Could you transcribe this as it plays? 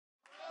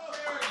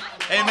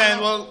Amen.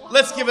 Well,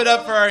 let's give it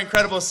up for our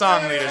incredible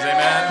song leaders.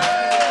 Amen.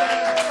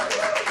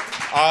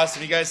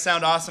 Awesome. You guys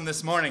sound awesome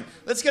this morning.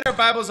 Let's get our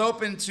Bibles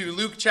open to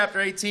Luke chapter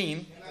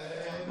 18.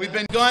 We've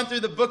been going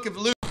through the book of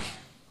Luke.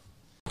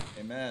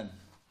 Amen.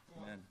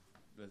 Amen.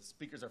 The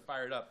speakers are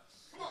fired up.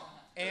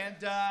 And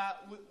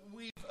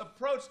we've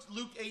approached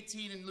Luke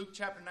 18 and Luke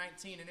chapter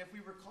 19. And if we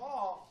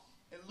recall,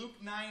 in Luke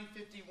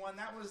 9:51,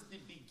 that was the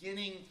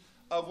beginning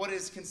of what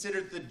is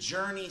considered the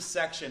journey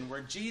section,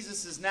 where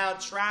Jesus is now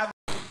traveling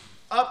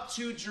up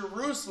to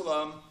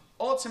Jerusalem,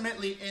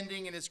 ultimately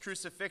ending in his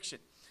crucifixion.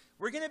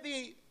 We're going to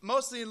be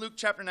mostly in Luke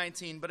chapter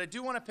 19, but I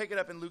do want to pick it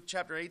up in Luke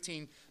chapter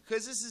 18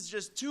 because this is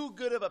just too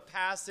good of a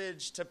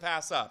passage to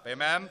pass up.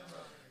 Amen?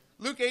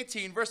 Luke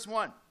 18, verse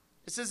 1.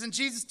 It says, "And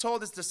Jesus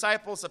told his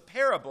disciples a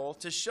parable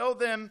to show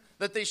them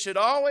that they should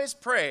always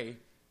pray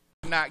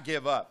and not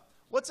give up."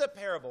 What's a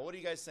parable? What do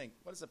you guys think?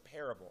 What is a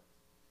parable?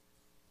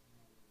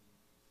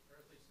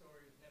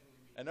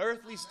 An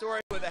earthly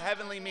story with a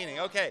heavenly meaning.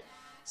 Okay.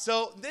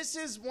 So this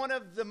is one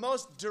of the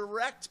most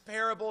direct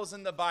parables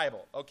in the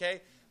Bible,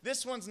 okay?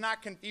 This one's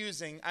not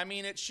confusing. I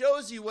mean, it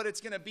shows you what it's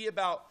going to be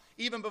about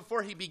even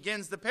before he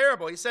begins the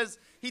parable.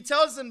 He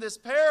tells them this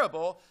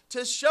parable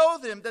to show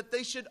them that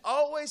they should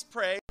always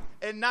pray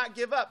and not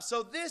give up.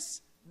 So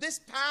this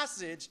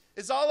passage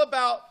is all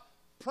about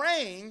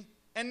praying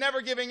and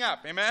never giving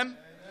up. Amen? Amen.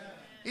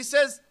 He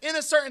says, "In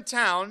a certain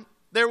town,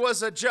 there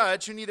was a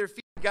judge who neither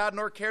feared God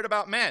nor cared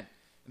about men.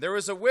 There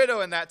was a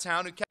widow in that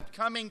town who kept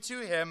coming to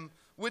him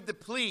with the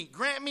plea,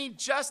 'Grant me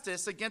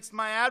justice against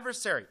my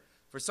adversary.'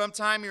 For some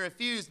time he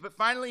refused, but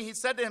finally he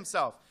said to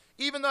himself,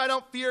 'Even though I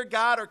don't fear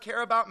God or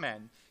care about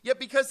men, yet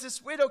because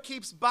this widow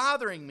keeps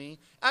bothering me,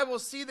 I will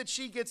see that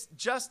she gets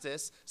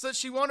justice so that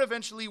she won't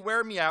eventually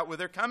wear me out with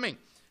her coming.'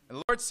 And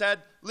the Lord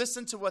said,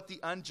 'Listen to what the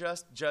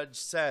unjust judge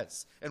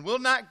says. And will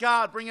not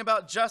God bring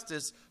about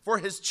justice for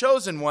his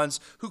chosen ones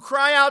who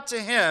cry out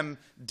to him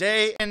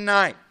day and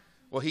night?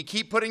 Will he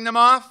keep putting them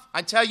off?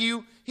 I tell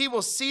you, he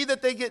will see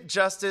that they get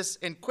justice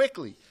and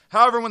quickly.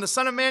 However, when the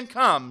Son of Man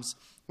comes,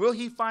 will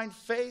he find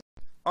faith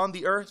on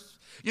the earth?'"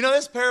 You know,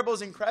 this parable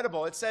is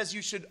incredible. It says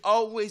you should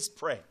always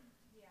pray.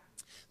 Yeah.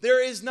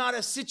 There is not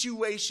a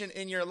situation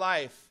in your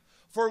life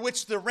for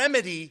which the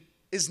remedy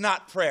is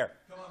not prayer.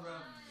 Come on, bro.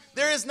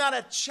 There is not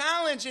a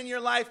challenge in your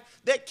life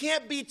that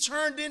can't be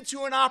turned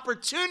into an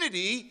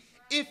opportunity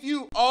if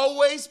you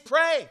always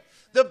pray.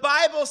 The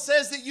Bible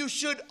says that you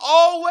should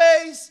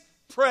always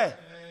pray.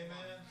 Amen.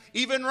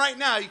 Even right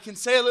now, you can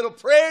say a little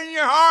prayer in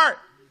your heart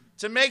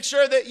to make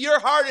sure that your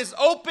heart is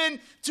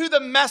open to the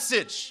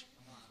message.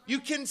 You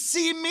can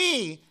see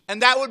me,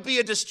 and that would be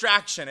a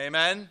distraction.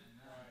 Amen?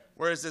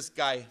 Where is this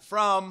guy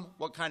from?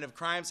 What kind of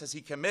crimes has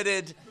he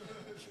committed?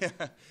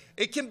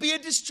 It can be a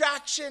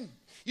distraction.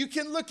 You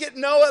can look at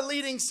Noah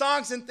leading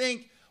songs and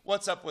think,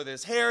 what's up with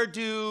his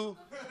hairdo?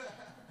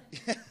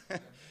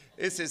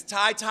 Is his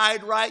tie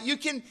tied right? You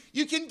can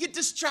get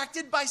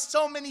distracted by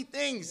so many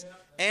things. Yeah.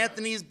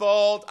 Anthony's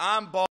bald,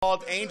 I'm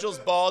bald, Angel's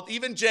bald,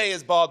 even Jay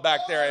is bald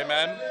back there,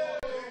 amen?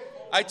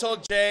 I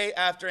told Jay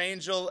after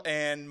Angel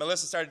and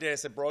Melissa started dating, I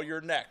said, "Bro,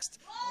 you're next."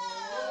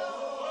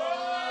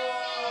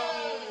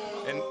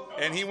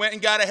 And he went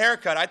and got a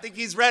haircut. I think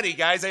he's ready,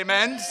 guys,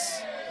 amen?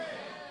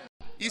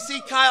 You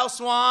see Kyle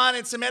Swan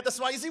and Samantha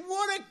Swan, you see,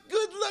 what a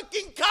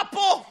good-looking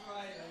couple.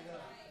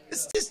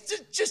 It's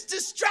just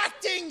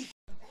distracting.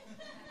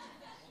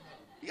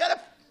 You got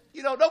to...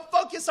 don't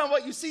focus on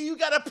what you see. You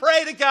got to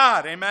pray to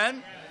God. Amen?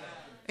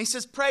 And he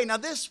says, pray. Now,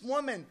 this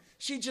woman,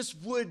 she just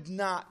would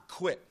not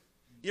quit.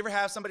 You ever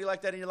have somebody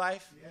like that in your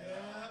life? Yeah.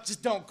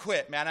 Just don't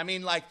quit, man. I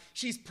mean, like,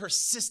 she's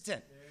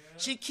persistent. Yeah.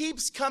 She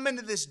keeps coming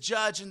to this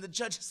judge, and the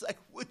judge is like,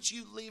 would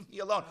you leave me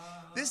alone?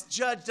 This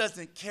judge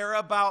doesn't care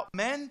about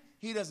men.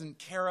 He doesn't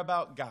care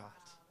about God.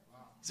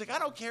 He's like, I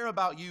don't care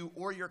about you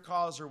or your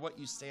cause or what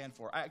you stand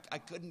for. I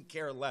couldn't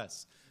care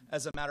less,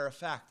 as a matter of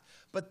fact.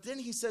 But then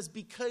he says,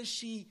 because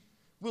she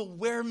will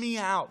wear me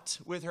out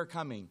with her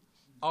coming,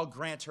 I'll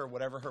grant her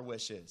whatever her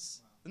wish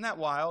is. Isn't that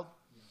wild?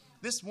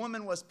 This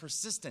woman was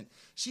persistent.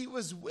 She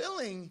was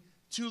willing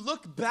to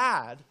look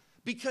bad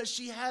because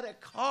she had a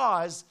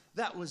cause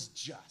that was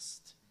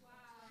just.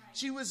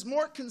 She was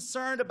more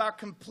concerned about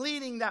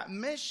completing that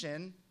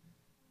mission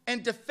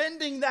and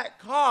defending that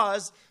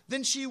cause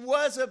than she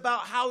was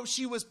about how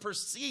she was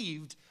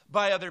perceived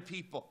by other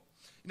people.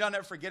 I'll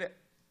never forget it.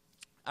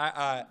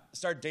 I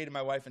started dating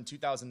my wife in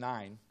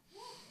 2009.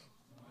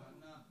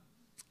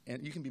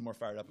 And you can be more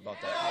fired up about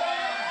that.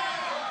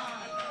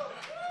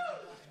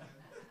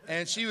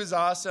 And she was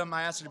awesome.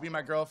 I asked her to be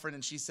my girlfriend,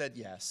 and she said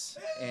yes.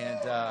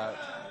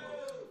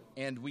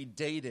 And we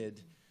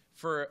dated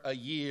for a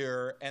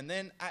year. And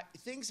then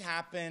things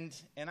happened,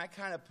 and I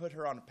kind of put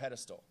her on a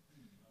pedestal.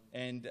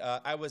 And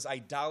I was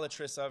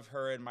idolatrous of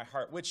her in my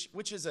heart,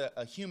 which is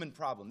a human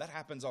problem. That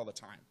happens all the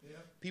time.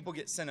 Yep. People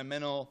get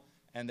sentimental,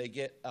 and they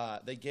get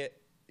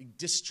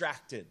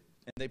distracted.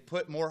 And they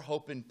put more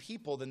hope in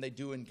people than they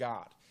do in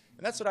God.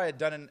 And that's what I had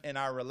done in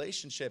our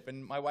relationship.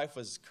 And my wife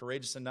was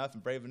courageous enough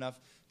and brave enough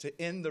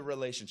to end the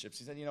relationship.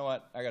 She said, you know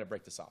what? I got to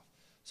break this off.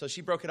 So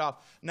she broke it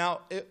off.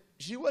 Now,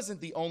 she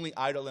wasn't the only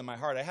idol in my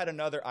heart. I had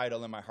another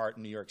idol in my heart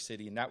in New York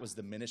City, and that was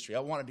the ministry. I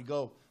wanted to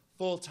go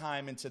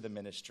full-time into the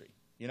ministry.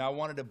 You know, I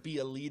wanted to be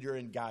a leader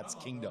in God's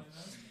kingdom.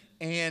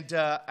 And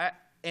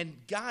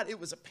God, it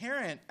was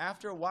apparent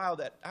after a while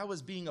that I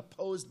was being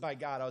opposed by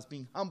God. I was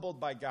being humbled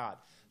by God.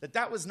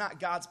 That was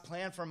not God's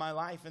plan for my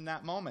life in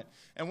that moment.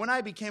 And when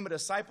I became a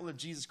disciple of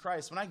Jesus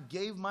Christ, when I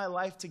gave my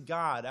life to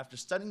God, after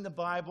studying the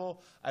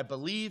Bible, I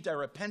believed, I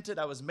repented,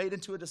 I was made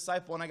into a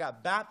disciple, and I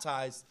got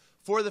baptized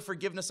for the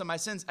forgiveness of my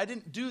sins. I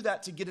didn't do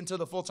that to get into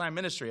the full-time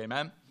ministry,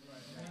 amen?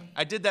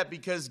 I did that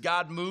because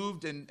God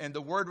moved and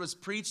the word was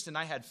preached and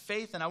I had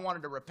faith and I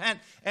wanted to repent,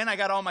 and I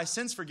got all my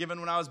sins forgiven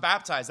when I was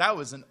baptized. That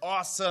was an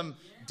awesome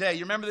day.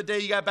 You remember the day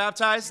you got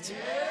baptized?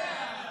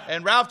 Yeah.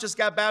 And Ralph just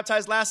got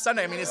baptized last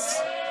Sunday. I mean,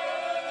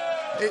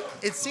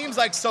 it seems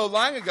like so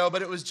long ago,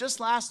 but it was just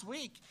last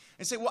week.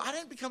 And say, well, I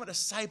didn't become a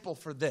disciple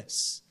for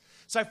this.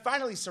 So I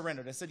finally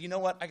surrendered. I said, you know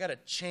what? I got to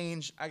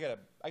change. I got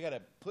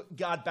to put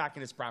God back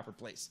in his proper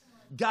place.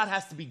 God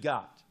has to be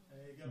God.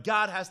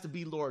 God has to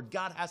be Lord.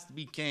 God has to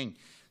be King,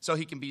 so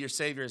he can be your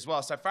Savior as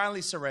well. So I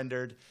finally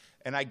surrendered,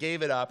 and I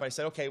gave it up. I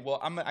said, okay, well,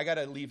 I got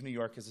to leave New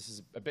York because this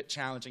is a bit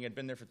challenging. I'd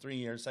been there for 3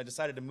 years, so I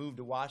decided to move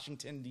to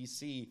Washington,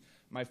 D.C.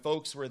 My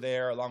folks were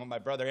there, along with my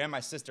brother and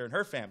my sister and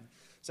her family.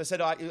 So I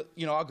said,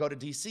 I'll go to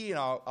D.C., and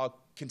I'll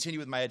continue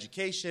with my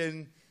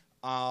education.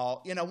 I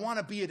want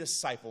to be a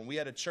disciple. And we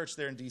had a church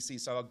there in D.C.,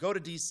 so I'll go to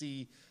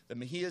D.C. The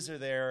Mejias are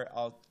there.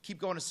 I'll keep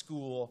going to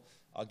school.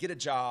 I'll get a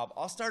job.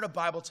 I'll start a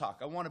Bible talk.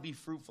 I want to be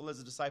fruitful as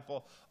a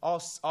disciple. I'll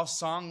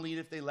song lead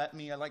if they let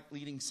me. I like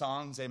leading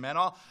songs. Amen.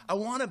 I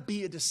want to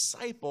be a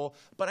disciple,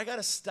 but I got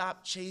to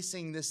stop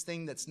chasing this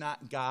thing that's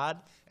not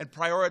God and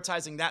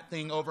prioritizing that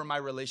thing over my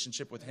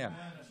relationship with him.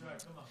 Amen. That's right.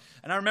 Come on.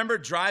 And I remember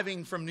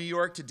driving from New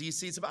York to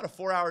D.C. It's about a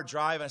 4-hour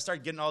drive, and I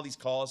started getting all these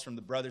calls from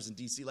the brothers in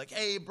D.C. like,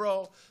 hey,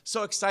 bro,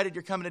 so excited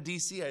you're coming to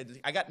D.C.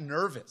 I got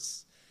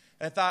nervous.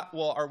 And I thought,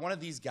 well, are one of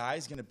these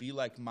guys going to be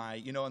like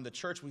in the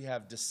church we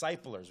have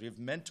disciplers, we have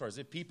mentors,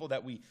 we have people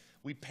that we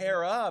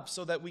pair up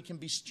so that we can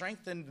be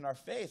strengthened in our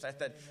faith.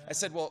 I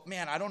said, well,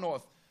 man, I don't know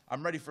if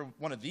I'm ready for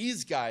one of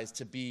these guys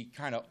to be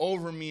kind of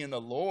over me in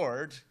the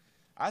Lord.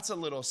 That's a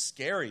little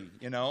scary,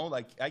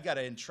 like I got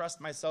to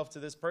entrust myself to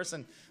this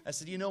person. I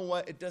said, you know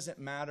what? It doesn't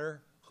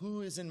matter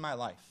who is in my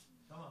life.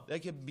 They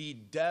could be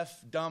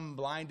deaf, dumb,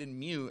 blind, and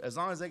mute. As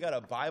long as they got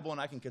a Bible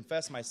and I can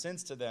confess my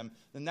sins to them,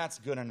 then that's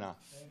good enough.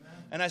 Amen.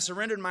 And I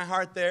surrendered my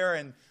heart there,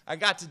 and I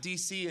got to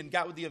D.C. and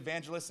got with the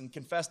evangelist and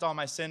confessed all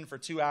my sin for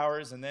 2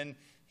 hours. And then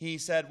he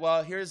said,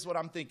 well, here's what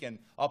I'm thinking.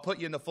 I'll put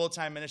you in the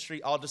full-time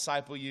ministry. I'll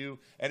disciple you,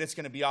 and it's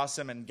going to be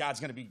awesome, and God's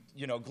going to be,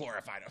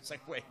 glorified. I was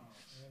like, wait,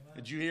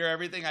 did you hear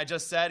everything I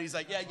just said? He's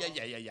like,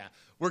 yeah.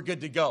 We're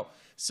good to go.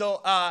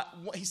 So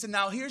he said,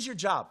 now here's your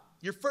job.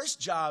 Your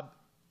first job,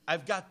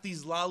 I've got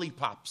these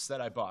lollipops that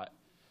I bought,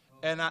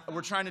 and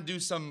we're trying to do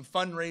some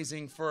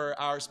fundraising for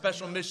our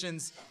special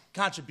missions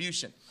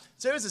contribution.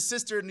 So there was a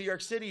sister in New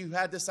York City who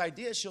had this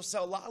idea. She'll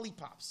sell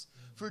lollipops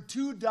for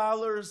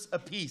 $2 a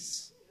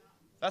piece.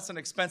 That's an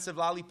expensive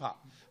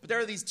lollipop. But there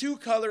are these 2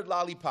 colored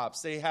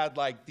lollipops. They had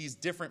like these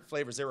different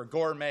flavors. They were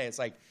gourmet. It's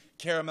like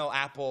caramel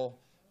apple,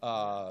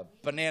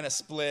 banana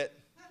split,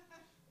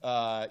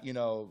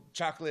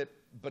 chocolate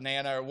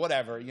banana or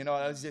whatever.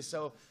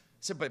 So,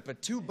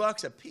 but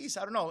 $2 a piece,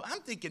 I don't know. I'm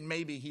thinking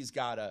maybe he's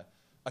got a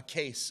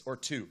case or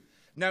 2.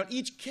 Now, in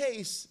each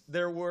case,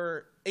 there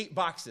were 8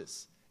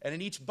 boxes. And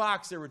in each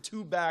box, there were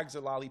 2 bags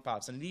of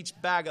lollipops. And in each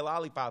bag of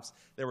lollipops,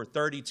 there were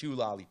 32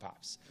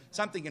 lollipops.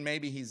 So I'm thinking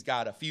maybe he's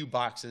got a few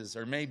boxes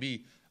or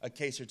maybe a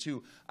case or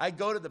 2. I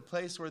go to the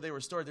place where they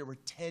were stored. There were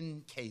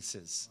 10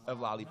 cases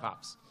of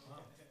lollipops.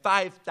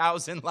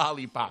 5,000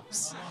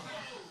 lollipops.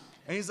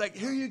 And he's like,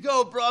 here you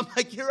go, bro. I'm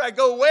like, here I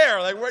go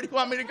where? Like, where do you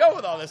want me to go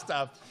with all this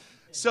stuff?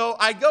 So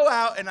I go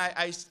out and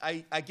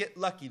I get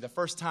lucky. The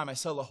first time I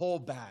sell a whole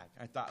bag.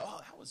 I thought,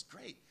 oh, that was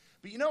great.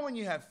 But when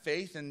you have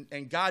faith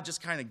and God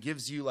just kind of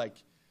gives you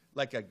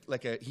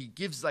he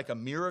gives like a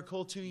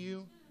miracle to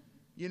you,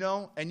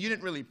 and you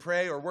didn't really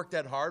pray or work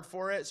that hard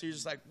for it. So you're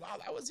just like, wow,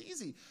 that was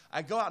easy.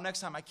 I go out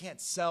next time. I couldn't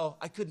sell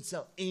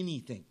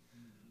anything.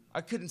 I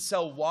couldn't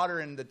sell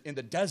water in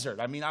the desert.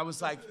 I mean, I was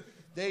like,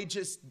 they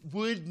just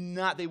would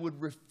not, they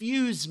would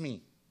refuse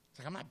me. It's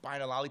like, I'm not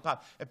buying a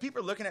lollipop. If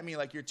people are looking at me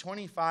like you're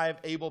 25,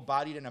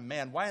 able-bodied, and a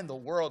man, why in the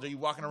world are you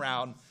walking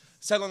around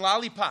selling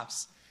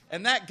lollipops?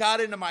 And that got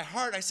into my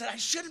heart. I said, I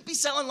shouldn't be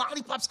selling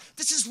lollipops.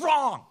 This is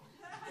wrong.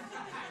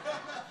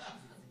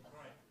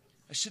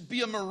 I should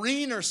be a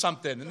Marine or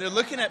something. And they're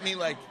looking at me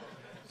like,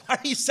 why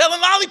are you selling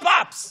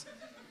lollipops?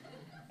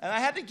 And I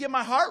had to get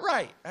my heart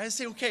right. I had to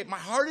say, okay, my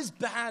heart is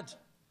bad.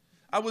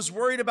 I was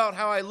worried about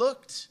how I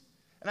looked.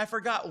 And I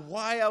forgot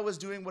why I was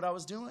doing what I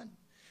was doing.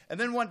 And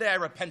then one day I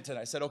repented.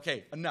 I said,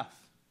 okay, enough.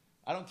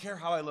 I don't care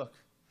how I look.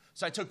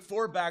 So I took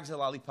 4 bags of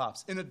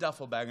lollipops in a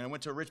duffel bag, and I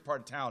went to a rich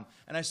part of town,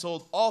 and I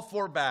sold all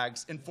 4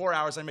 bags. In 4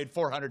 hours, I made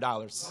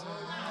 $400. Is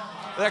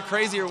that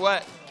crazy or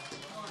what?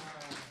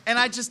 And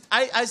I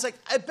was like,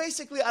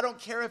 basically, I don't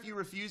care if you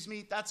refuse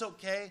me. That's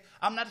okay.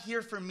 I'm not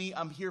here for me.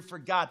 I'm here for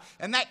God.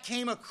 And that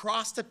came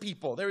across to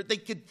people. They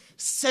could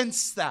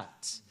sense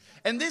that.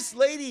 And this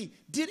lady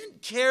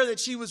didn't care that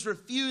she was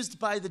refused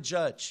by the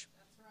judge.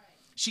 That's right.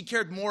 She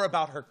cared more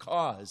about her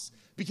cause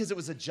because it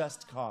was a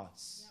just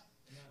cause.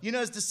 Yeah. You know,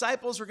 as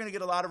disciples, we're going to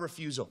get a lot of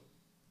refusal.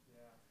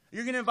 Yeah.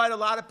 You're going to invite a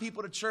lot of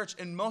people to church,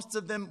 and most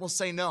of them will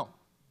say no.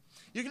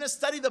 You're going to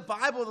study the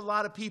Bible with a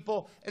lot of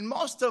people, and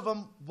most of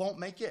them won't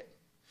make it.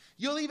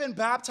 You'll even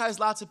baptize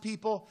lots of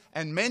people,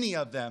 and many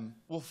of them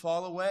will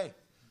fall away.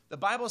 The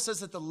Bible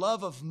says that the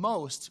love of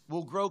most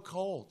will grow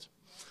cold.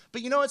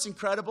 But you know what's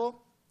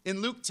incredible?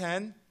 In Luke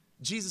 10,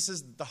 Jesus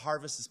says that the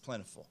harvest is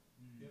plentiful,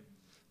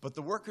 but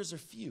the workers are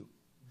few.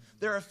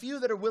 There are a few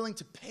that are willing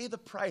to pay the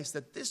price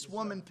that this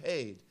woman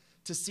paid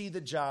to see the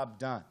job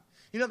done.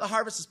 You know, the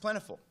harvest is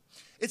plentiful.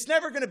 It's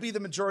never going to be the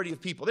majority of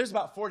people. There's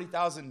about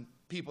 40,000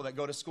 people that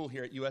go to school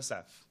here at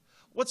USF.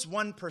 What's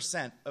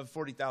 1% of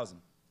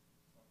 40,000?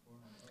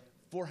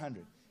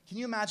 400. Can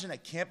you imagine a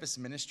campus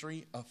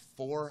ministry of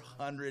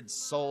 400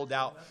 sold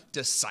out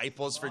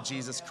disciples for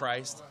Jesus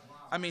Christ?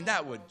 I mean,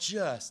 that would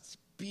just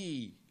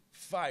be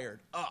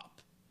fired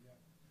up.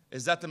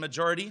 Is that the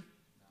majority?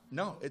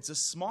 No, it's a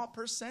small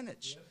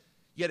percentage,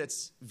 yet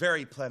it's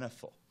very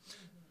plentiful.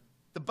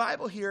 The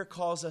Bible here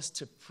calls us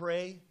to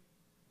pray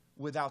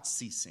without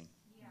ceasing.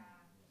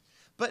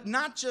 But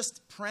not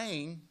just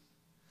praying,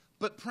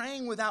 but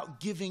praying without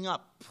giving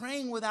up,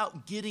 praying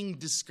without getting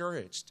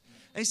discouraged.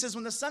 And he says,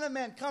 when the Son of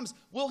Man comes,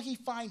 will he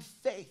find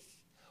faith?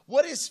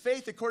 What is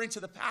faith according to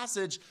the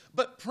passage,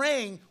 but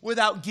praying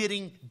without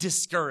getting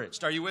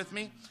discouraged? Are you with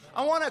me?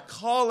 I want to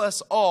call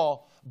us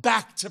all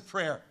back to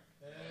prayer.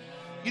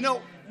 You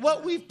know,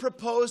 what we've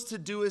proposed to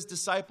do as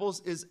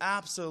disciples is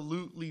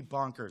absolutely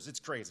bonkers. It's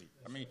crazy.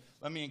 I mean,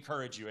 let me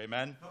encourage you,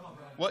 amen?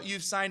 What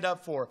you've signed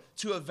up for,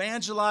 to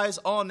evangelize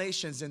all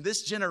nations in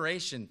this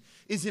generation,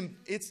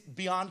 it's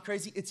beyond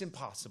crazy. It's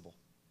impossible.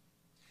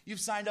 You've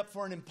signed up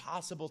for an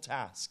impossible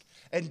task,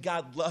 and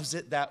God loves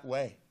it that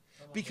way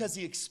because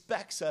he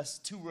expects us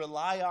to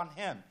rely on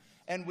him.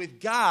 And with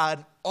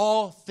God,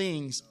 all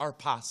things are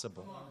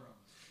possible.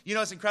 You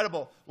know, it's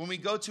incredible. When we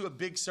go to a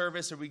big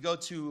service or we go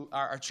to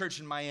our church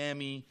in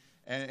Miami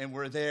and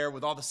we're there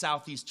with all the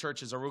Southeast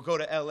churches, or we'll go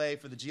to LA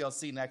for the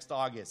GLC next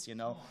August, you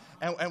know,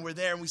 and we're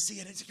there and we see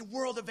it. It's like a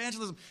world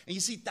evangelism. And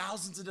you see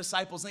thousands of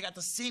disciples, and they got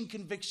the same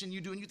conviction you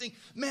do. And you think,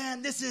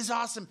 man, this is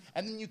awesome.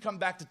 And then you come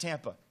back to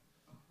Tampa.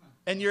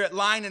 And you're at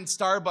line in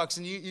Starbucks,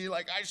 and you're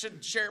like, I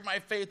should share my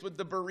faith with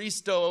the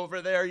barista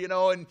over there, you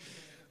know.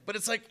 But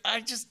it's like,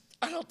 I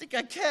don't think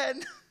I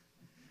can.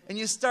 And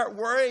you start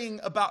worrying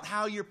about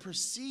how you're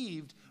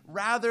perceived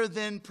rather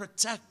than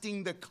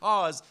protecting the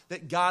cause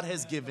that God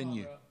has given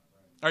you.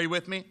 Are you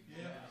with me?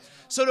 Yeah.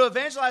 So to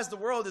evangelize the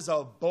world is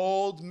a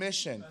bold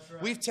mission.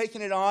 Right. We've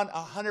taken it on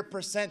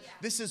 100%.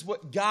 This is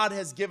what God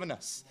has given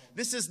us.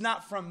 This is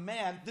not from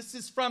man. This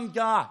is from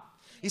God.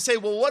 You say,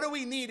 well, what do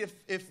we need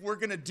if we're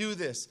going to do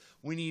this?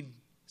 We need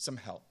some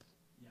help.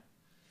 Yeah.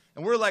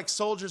 And we're like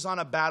soldiers on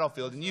a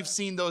battlefield. And you've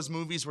seen those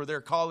movies where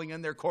they're calling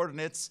in their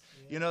coordinates.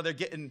 Yeah. You know, they're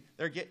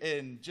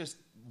getting just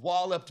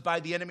walloped by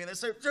the enemy. And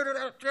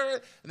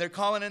they're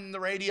calling in the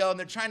radio, and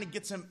they're trying to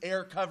get some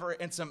air cover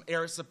and some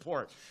air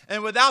support.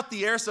 And without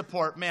the air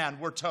support, man,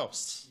 we're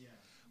toast. Yeah.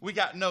 We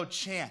got no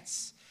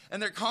chance.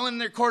 And they're calling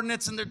their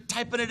coordinates, and they're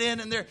typing it in,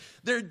 and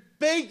they're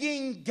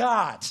begging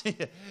God,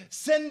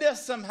 send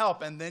us some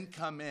help. And then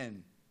come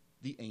in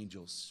the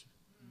angels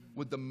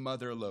with the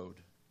mother load,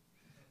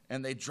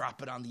 and they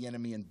drop it on the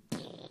enemy, and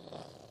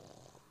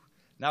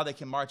now they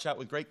can march out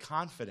with great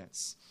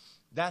confidence.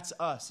 That's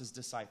us as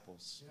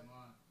disciples.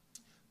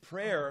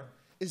 Prayer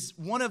is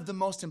one of the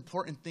most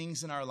important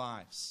things in our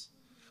lives.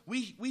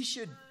 We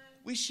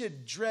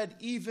should dread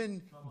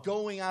even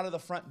going out of the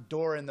front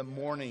door in the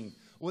morning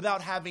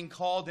without having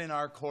called in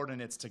our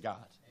coordinates to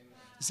God.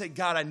 You say,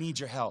 God, I need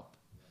your help.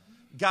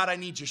 God, I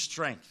need your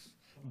strength.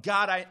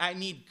 God, I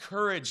need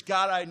courage.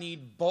 God, I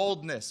need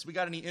boldness. We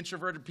got any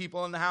introverted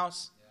people in the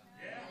house?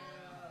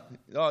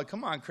 Yeah. Oh,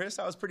 come on, Chris.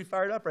 I was pretty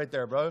fired up right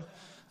there, bro.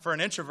 For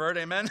an introvert,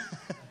 amen.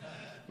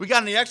 We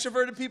got any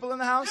extroverted people in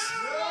the house?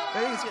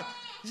 Yeah.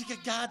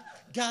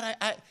 God,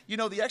 you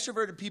know, the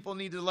extroverted people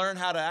need to learn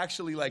how to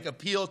actually like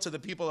appeal to the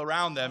people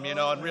around them, you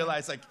know, and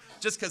realize like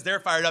just because they're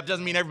fired up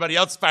doesn't mean everybody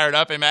else is fired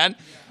up, amen?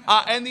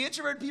 And the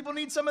introverted people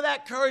need some of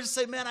that courage to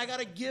say, man, I got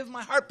to give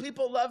my heart.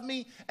 People love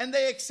me and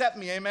they accept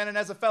me, amen? And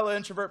as a fellow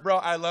introvert, bro,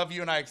 I love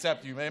you and I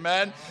accept you,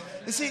 amen?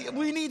 You see,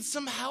 we need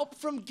some help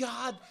from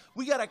God.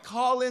 We got to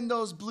call in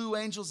those blue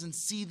angels and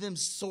see them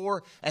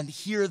soar and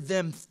hear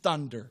them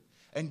thunder.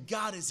 And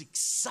God is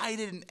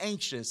excited and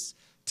anxious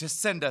to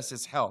send us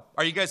his help.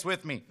 Are you guys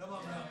with me?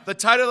 The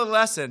title of the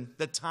lesson,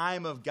 The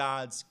Time of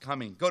God's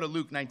Coming. Go to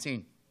Luke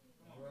 19.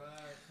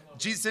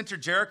 Jesus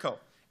entered Jericho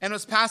and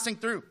was passing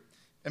through.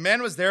 A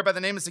man was there by the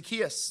name of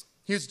Zacchaeus.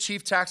 He was a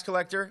chief tax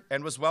collector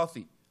and was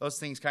wealthy. Those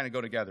things kind of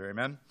go together,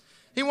 amen?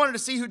 He wanted to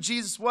see who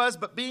Jesus was,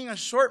 but being a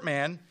short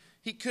man,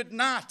 he could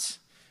not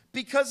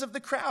because of the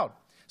crowd.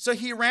 So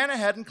he ran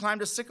ahead and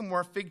climbed a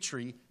sycamore fig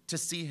tree to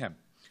see him,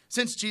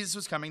 since Jesus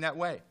was coming that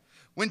way.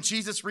 When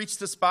Jesus reached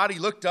the spot, he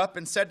looked up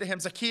and said to him,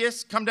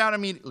 Zacchaeus, come down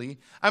immediately.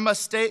 I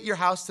must stay at your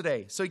house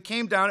today. So he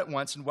came down at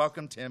once and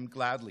welcomed him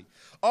gladly.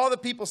 All the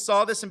people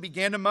saw this and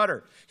began to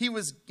mutter, he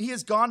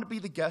has gone to be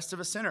the guest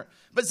of a sinner.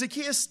 But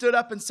Zacchaeus stood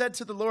up and said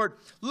to the Lord,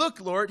 look,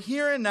 Lord,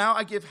 here and now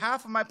I give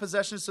half of my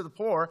possessions to the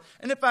poor,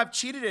 and if I've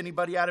cheated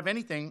anybody out of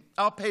anything,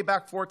 I'll pay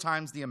back 4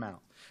 times the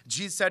amount.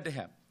 Jesus said to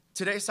him,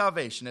 today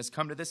salvation has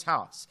come to this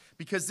house,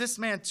 because this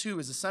man too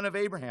is a son of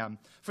Abraham,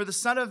 for the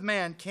Son of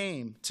Man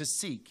came to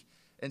seek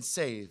and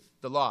save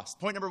the lost.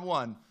 Point number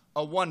 1,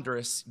 a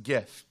wondrous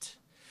gift.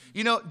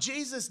 You know,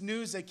 Jesus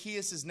knew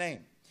Zacchaeus'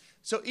 name.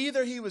 So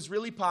either he was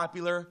really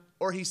popular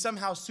or he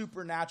somehow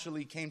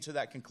supernaturally came to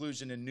that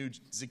conclusion and knew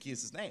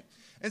Zacchaeus' name.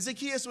 And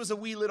Zacchaeus was a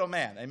wee little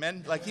man,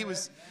 amen? Like he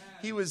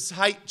was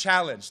height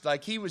challenged.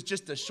 Like he was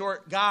just a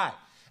short guy.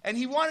 And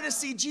he wanted to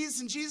see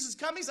Jesus, and Jesus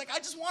coming. He's like, I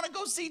just want to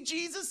go see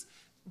Jesus.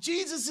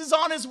 Jesus is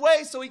on his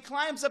way. So he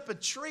climbs up a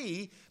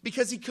tree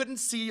because he couldn't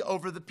see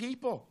over the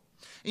people.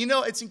 You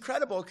know, it's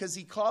incredible because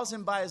he calls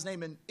him by his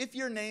name. And if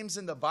your name's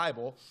in the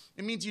Bible,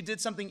 it means you did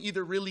something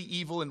either really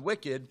evil and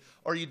wicked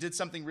or you did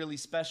something really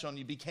special and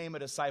you became a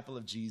disciple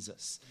of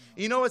Jesus.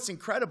 You know what's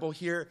incredible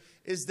here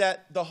is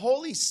that the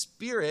Holy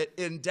Spirit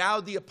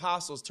endowed the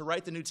apostles to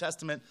write the New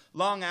Testament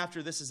long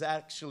after this has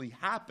actually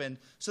happened.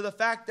 So the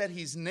fact that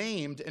he's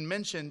named and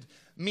mentioned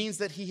means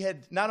that he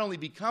had not only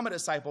become a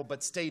disciple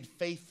but stayed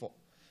faithful.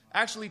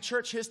 Actually,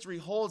 church history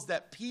holds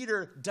that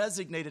Peter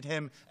designated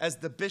him as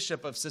the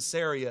bishop of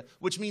Caesarea,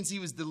 which means he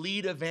was the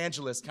lead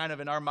evangelist, kind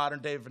of in our modern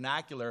day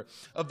vernacular,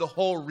 of the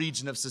whole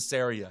region of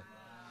Caesarea.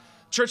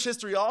 Church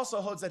history also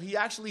holds that he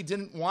actually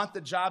didn't want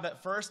the job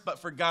at first, but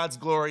for God's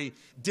glory,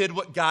 did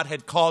what God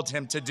had called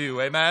him to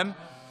do. Amen?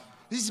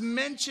 He's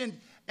mentioned,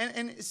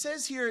 and it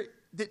says here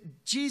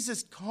that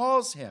Jesus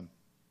calls him.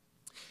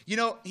 You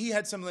know, he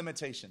had some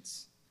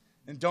limitations,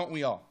 and don't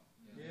we all?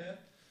 Yeah.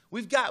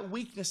 We've got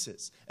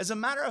weaknesses. As a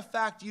matter of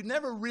fact, you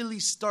never really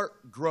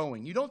start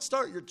growing. You don't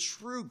start your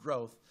true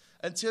growth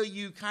until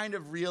you kind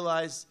of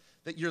realize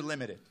that you're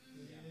limited,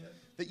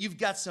 that you've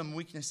got some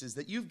weaknesses,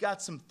 that you've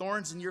got some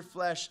thorns in your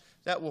flesh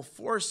that will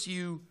force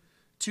you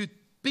to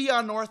be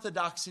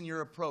unorthodox in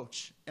your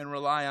approach and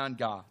rely on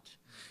God.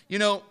 You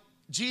know,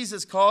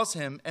 Jesus calls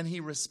him and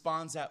he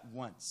responds at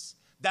once.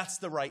 That's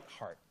the right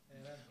heart.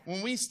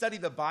 When we study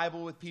the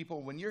Bible with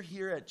people, when you're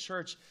here at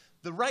church,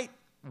 the right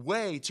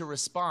way to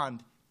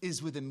respond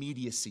is with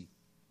immediacy.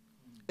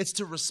 It's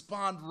to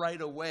respond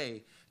right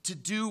away, to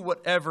do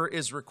whatever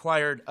is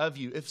required of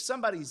you. If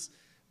somebody's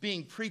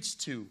being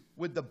preached to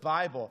with the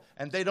Bible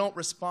and they don't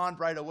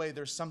respond right away,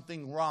 there's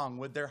something wrong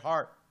with their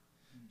heart.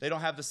 They don't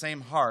have the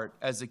same heart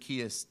as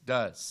Zacchaeus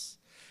does.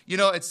 You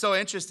know, it's so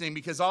interesting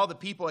because all the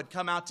people had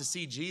come out to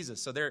see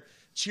Jesus, so they're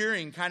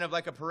cheering kind of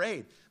like a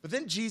parade. But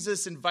then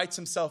Jesus invites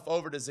himself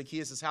over to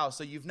Zacchaeus' house,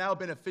 so you've now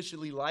been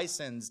officially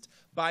licensed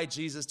by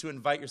Jesus to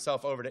invite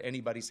yourself over to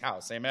anybody's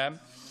house. Amen?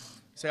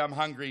 Say, I'm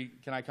hungry.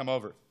 Can I come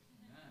over?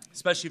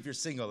 Especially if you're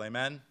single.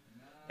 Amen?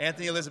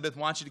 Anthony and Elizabeth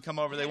want you to come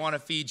over. They want to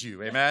feed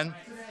you. Amen?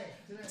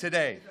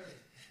 Today.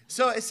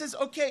 So it says,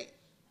 okay,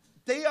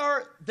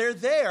 they're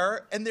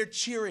there and they're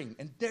cheering,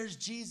 and there's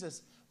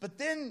Jesus. But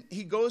then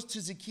he goes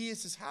to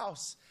Zacchaeus'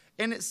 house.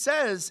 And it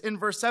says in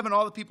verse 7,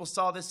 all the people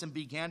saw this and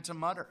began to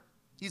mutter.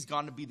 He's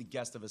gone to be the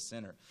guest of a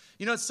sinner.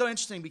 You know, it's so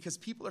interesting because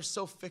people are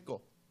so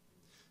fickle.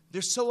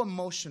 They're so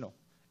emotional.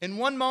 In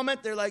one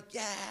moment, they're like,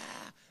 yeah.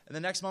 And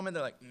the next moment,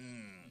 they're like,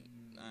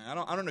 I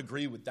don't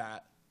agree with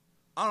that.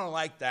 I don't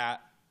like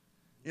that.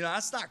 You know,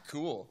 that's not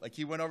cool. Like,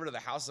 he went over to the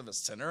house of a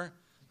sinner.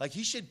 Like,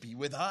 he should be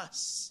with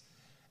us.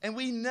 And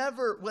we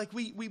never, like,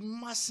 we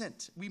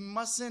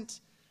mustn't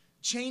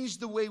change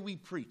the way we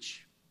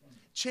preach.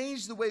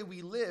 Change the way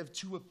we live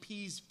to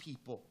appease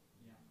people.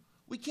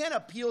 We can't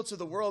appeal to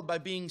the world by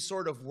being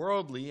sort of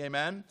worldly,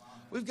 amen?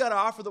 We've got to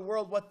offer the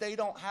world what they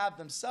don't have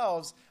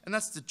themselves, and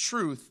that's the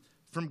truth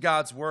from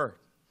God's word.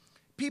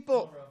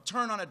 People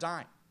turn on a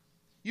dime.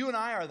 You and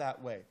I are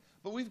that way,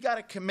 but we've got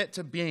to commit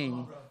to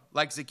being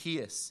like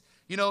Zacchaeus.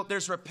 You know,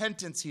 there's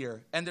repentance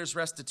here, and there's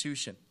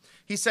restitution.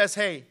 He says,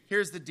 hey,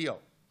 here's the deal.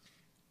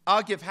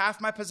 I'll give half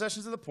my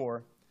possessions to the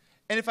poor,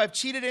 and if I've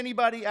cheated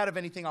anybody out of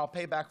anything, I'll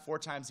pay back 4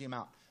 times the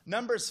amount.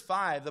 Numbers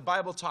 5, the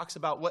Bible talks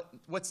about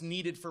what's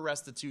needed for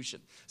restitution.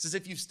 It says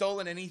if you've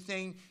stolen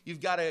anything, you've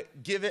got to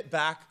give it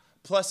back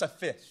plus a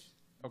fifth,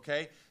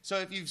 okay? So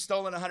if you've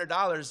stolen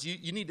 $100,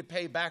 you need to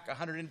pay back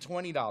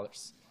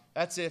 $120.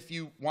 That's if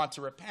you want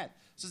to repent.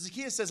 So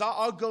Zacchaeus says,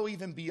 I'll go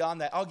even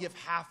beyond that. I'll give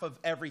half of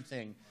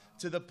everything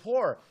to the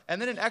poor.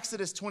 And then in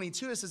Exodus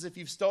 22, it says if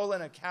you've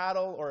stolen a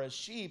cattle or a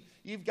sheep,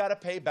 you've got to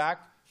pay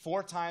back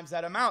 4 times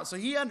that amount. So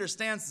he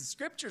understands the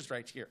scriptures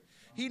right here.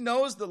 He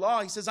knows the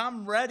law. He says,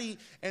 I'm ready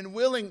and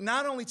willing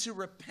not only to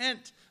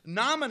repent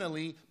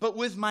nominally, but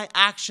with my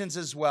actions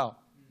as well.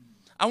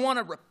 I want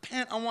to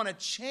repent. I want to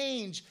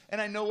change,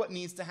 and I know what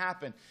needs to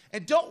happen.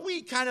 And don't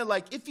we kind of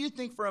like, if you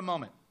think for a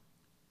moment,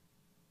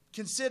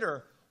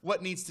 consider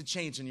what needs to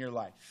change in your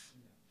life.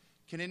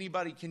 Can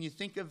you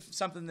think of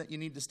something that you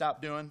need to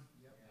stop doing?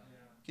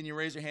 Can you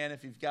raise your hand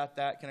if you've got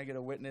that? Can I get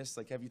a witness?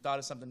 Like, have you thought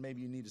of something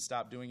maybe you need to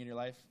stop doing in your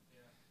life?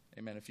 Yeah.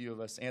 Amen. A few of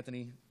us.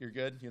 Anthony, you're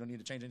good? You don't need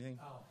to change anything?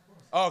 Oh, of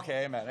course.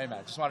 Okay, amen, amen.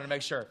 Just wanted to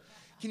make sure.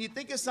 Can you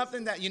think of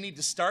something that you need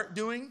to start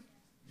doing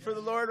for the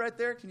Lord right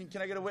there? Can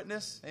I get a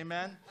witness?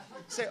 Amen.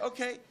 Say,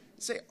 okay.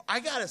 Say,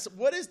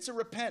 what is to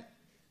repent?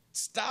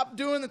 Stop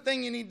doing the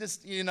thing you need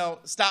to,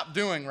 stop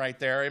doing right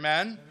there.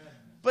 Amen. Amen.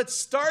 But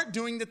start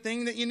doing the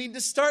thing that you need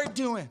to start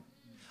doing.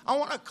 I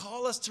want to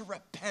call us to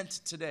repent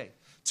today,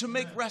 to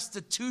make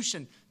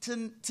restitution,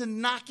 to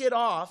knock it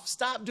off,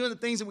 stop doing the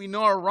things that we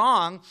know are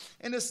wrong,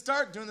 and to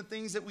start doing the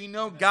things that we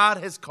know God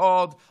has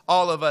called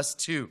all of us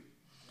to.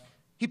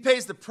 He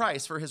pays the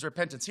price for his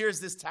repentance. Here's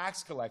this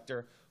tax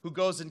collector who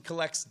goes and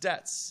collects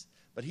debts,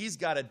 but he's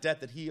got a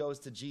debt that he owes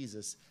to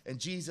Jesus, and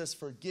Jesus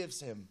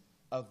forgives him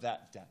of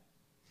that debt.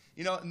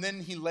 And then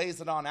he lays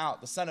it on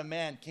out. The Son of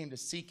Man came to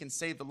seek and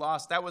save the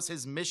lost. That was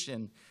his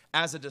mission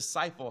as a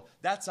disciple.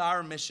 That's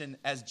our mission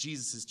as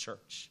Jesus'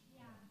 church.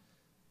 Yeah.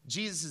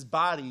 Jesus'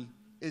 body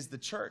is the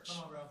church.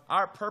 On,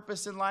 our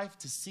purpose in life,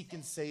 to seek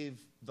and save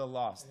the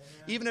lost. Amen.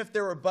 Even if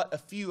there were but a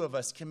few of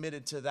us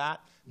committed to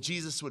that,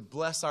 Jesus would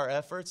bless our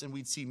efforts and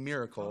we'd see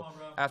miracle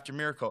after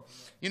miracle.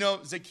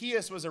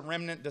 Zacchaeus was a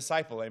remnant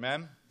disciple.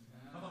 Amen?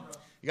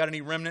 You got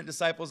any remnant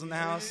disciples in the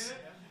house?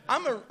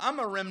 I'm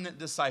a remnant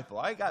disciple.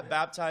 I got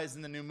baptized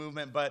in the new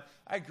movement, but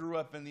I grew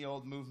up in the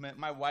old movement.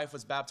 My wife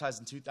was baptized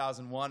in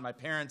 2001. My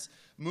parents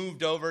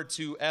moved over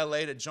to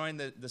L.A. to join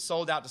the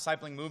sold-out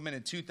discipling movement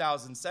in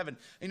 2007.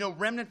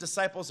 Remnant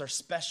disciples are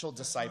special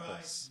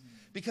disciples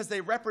because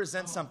they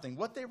represent something.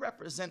 What they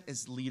represent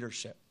is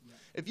leadership.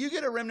 If you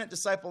get a remnant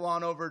disciple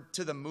on over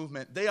to the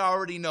movement, they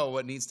already know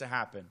what needs to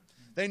happen.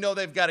 They know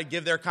they've got to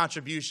give their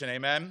contribution.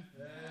 Amen?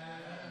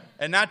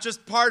 And not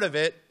just part of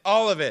it,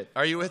 all of it.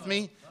 Are you with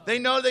me? They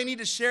know they need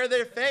to share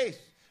their faith.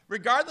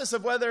 Regardless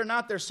of whether or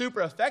not they're super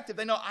effective,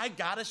 they know, I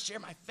got to share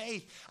my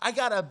faith. I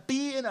got to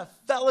be in a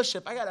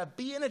fellowship. I got to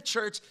be in a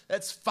church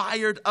that's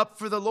fired up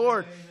for the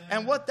Lord. Amen.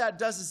 And what that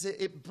does is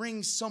it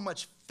brings so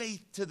much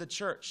faith to the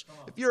church.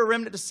 If you're a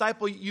remnant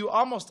disciple, you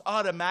almost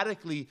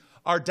automatically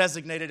are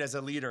designated as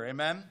a leader.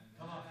 Amen?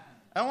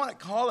 I want to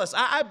call us.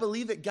 I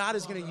believe that God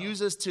is going to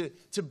use us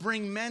to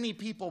bring many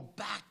people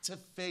back to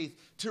faith,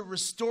 to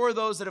restore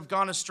those that have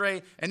gone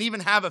astray, and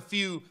even have a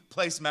few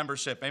place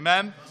membership.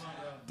 Amen?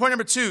 Point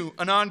number 2,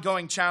 an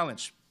ongoing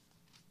challenge.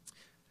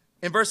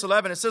 In verse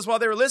 11, it says, while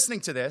they were listening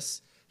to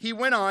this, he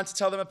went on to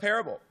tell them a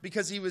parable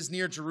because he was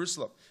near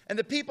Jerusalem. And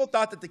the people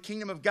thought that the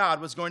kingdom of God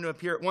was going to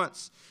appear at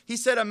once. He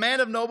said, a man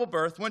of noble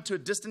birth went to a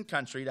distant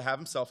country to have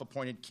himself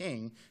appointed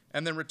king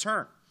and then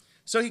return.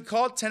 So he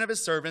called 10 of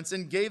his servants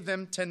and gave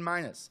them 10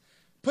 minas.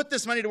 Put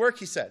this money to work,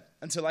 he said,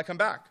 until I come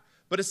back.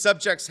 But his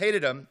subjects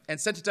hated him and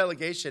sent a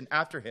delegation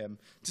after him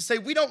to say,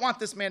 we don't want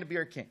this man to be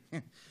our king.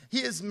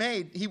 He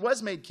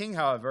was made king,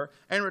 however,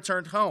 and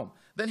returned home.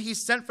 Then he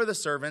sent for the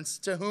servants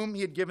to whom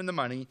he had given the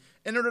money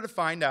in order to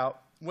find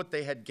out what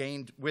they had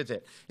gained with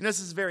it. This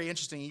is very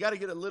interesting. You got to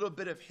get a little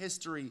bit of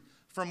history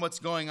from what's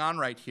going on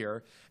right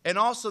here. And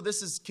also,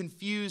 this is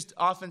confused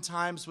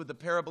oftentimes with the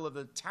parable of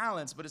the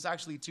talents, but it's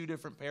actually 2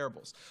 different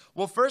parables.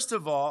 Well, first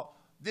of all,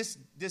 this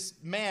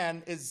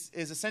man is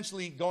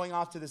essentially going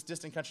off to this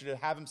distant country to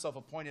have himself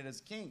appointed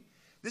as king.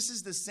 This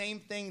is the same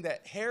thing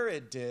that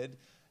Herod did,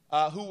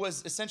 who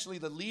was essentially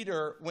the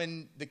leader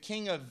when the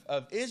king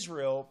of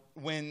Israel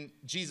when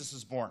Jesus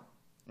was born.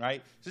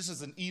 Right? This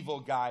is an evil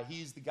guy.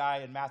 He's the guy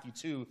in Matthew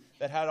 2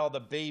 that had all the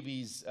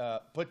babies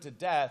put to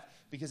death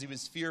because he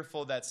was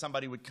fearful that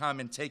somebody would come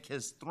and take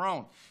his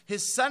throne.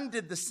 His son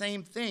did the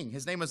same thing.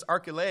 His name was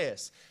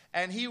Archelaus.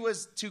 And he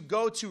was to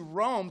go to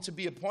Rome to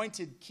be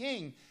appointed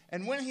king.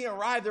 And when he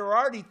arrived, there were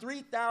already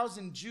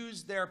 3,000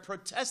 Jews there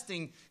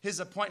protesting his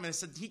appointment. They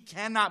said, he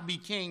cannot be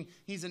king.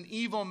 He's an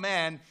evil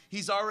man.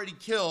 He's already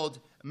killed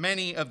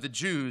many of the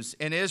Jews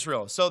in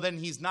Israel. So then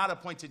he's not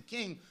appointed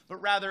king, but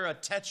rather a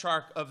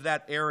tetrarch of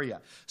that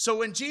area. So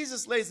when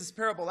Jesus lays this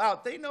parable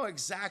out, they know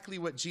exactly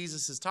what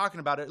Jesus is talking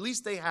about. At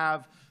least they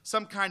have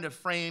some kind of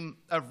frame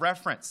of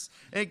reference.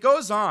 And it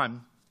goes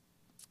on,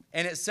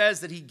 and it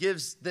says that he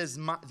gives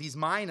these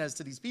minas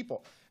to these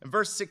people. In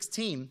verse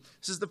 16,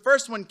 it says, the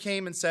first one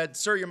came and said,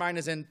 sir, your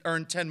minas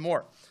earned 10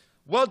 more.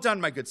 Well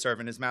done, my good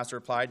servant, his master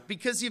replied.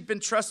 Because you've been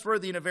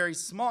trustworthy in a very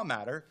small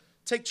matter,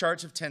 take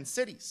charge of 10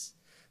 cities.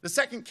 The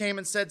second came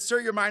and said, sir,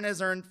 your mina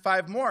has earned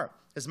 5 more.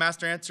 His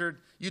master answered,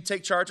 you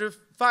take charge of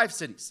 5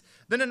 cities.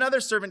 Then another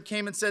servant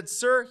came and said,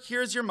 sir,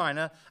 here's your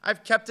mina.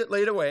 I've kept it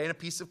laid away in a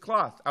piece of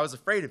cloth. I was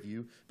afraid of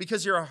you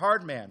because you're a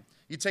hard man.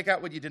 You take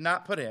out what you did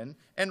not put in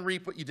and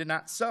reap what you did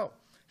not sow.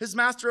 His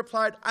master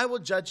replied, I will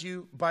judge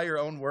you by your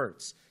own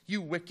words,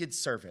 you wicked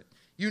servant.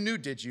 You knew,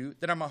 did you,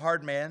 that I'm a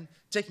hard man,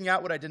 taking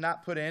out what I did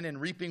not put in and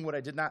reaping what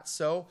I did not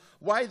sow?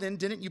 Why then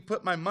didn't you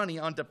put my money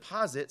on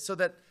deposit so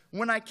that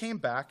when I came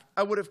back,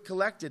 I would have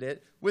collected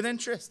it with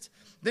interest?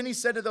 Then he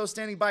said to those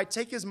standing by,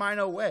 take his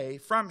mina away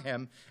from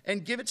him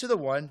and give it to the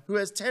one who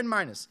has 10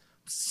 minas.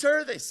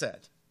 Sir, they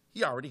said,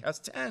 he already has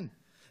 10.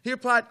 He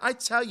replied, I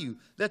tell you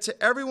that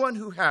to everyone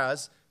who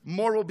has,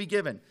 more will be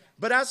given.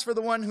 But as for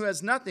the one who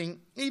has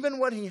nothing, even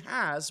what he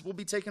has will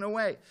be taken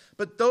away.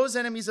 But those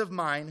enemies of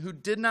mine who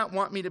did not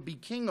want me to be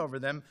king over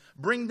them,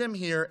 bring them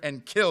here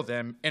and kill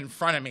them in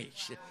front of me.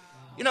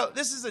 You know,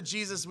 this is a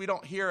Jesus we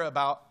don't hear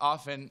about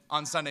often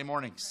on Sunday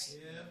mornings.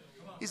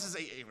 He says,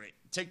 hey,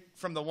 take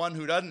from the one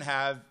who doesn't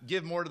have,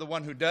 give more to the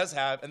one who does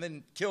have, and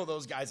then kill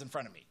those guys in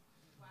front of me.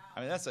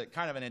 I mean, that's a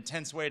kind of an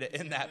intense way to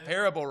end that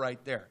parable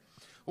right there.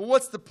 Well,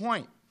 what's the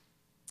point?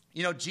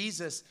 You know,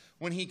 Jesus,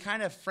 when he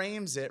kind of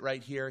frames it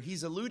right here,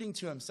 he's alluding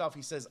to himself.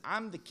 He says,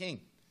 I'm the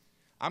king.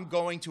 I'm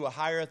going to a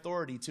higher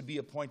authority to be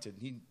appointed.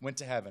 He went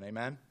to heaven,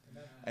 amen?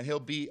 And he'll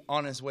be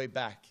on his way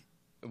back.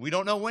 We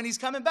don't know when he's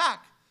coming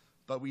back,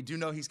 but we do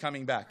know he's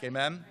coming back,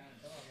 amen?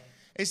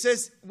 He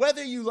says,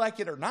 whether you like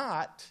it or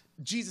not,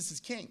 Jesus is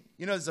king.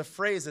 You know, there's a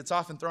phrase that's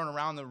often thrown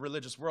around the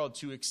religious world,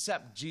 to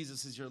accept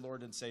Jesus as your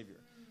Lord and Savior.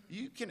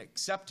 You can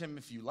accept him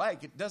if you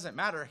like. It doesn't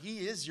matter. He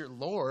is your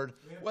Lord,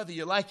 whether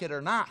you like it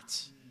or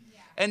not.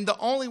 And the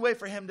only way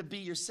for him to be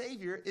your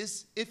Savior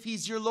is if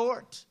he's your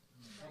Lord.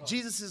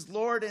 Jesus is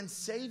Lord and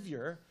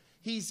Savior.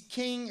 He's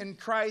King in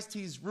Christ.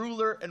 He's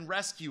ruler and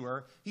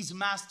rescuer. He's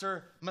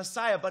Master,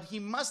 Messiah. But he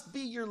must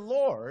be your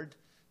Lord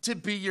to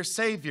be your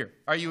Savior.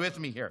 Are you with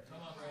me here?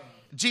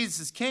 Jesus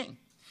is King.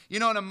 You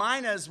know, and a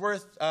mina is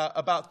worth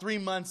about 3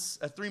 months,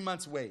 a 3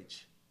 months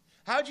wage.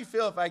 How would you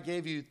feel if I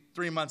gave you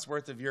 3 months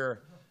worth of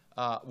your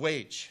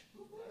wage?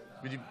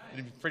 Would you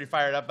be pretty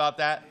fired up about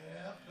that?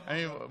 I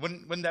mean,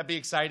 wouldn't that be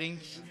exciting?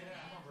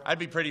 I'd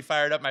be pretty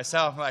fired up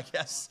myself. I'm like,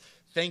 yes,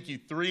 thank you.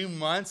 3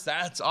 months,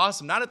 that's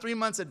awesome. Not a 3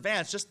 months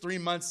advance, just 3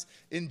 months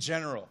in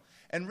general.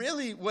 And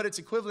really what it's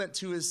equivalent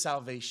to is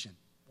salvation.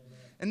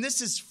 And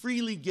this is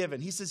freely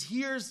given. He says,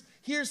 here's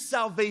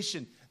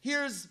salvation.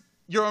 Here's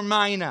your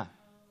mina.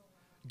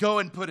 Go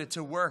and put it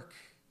to work.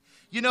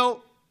 You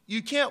know,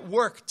 you can't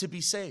work to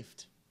be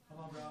saved.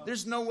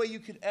 There's no way you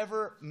could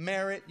ever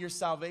merit your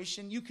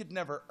salvation. You could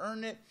never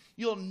earn it.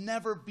 You'll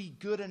never be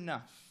good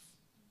enough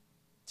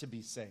to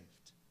be saved.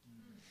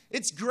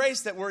 It's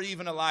grace that we're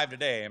even alive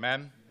today,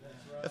 amen?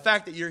 The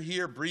fact that you're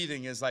here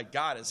breathing is like,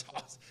 God is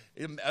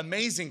awesome.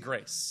 Amazing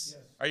grace.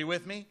 Are you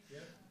with me?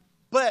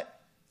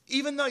 But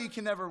even though you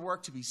can never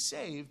work to be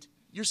saved,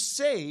 you're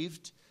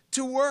saved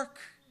to work.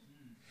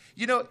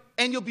 You know,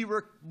 and you'll be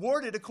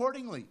rewarded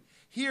accordingly.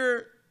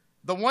 Here,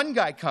 the one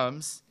guy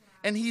comes,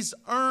 and he's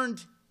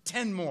earned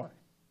 10 more.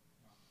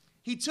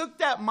 He took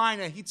that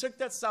mina, he took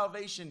that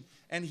salvation,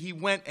 and he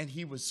went and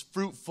he was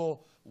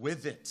fruitful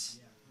with it.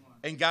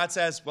 And God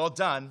says, well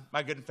done,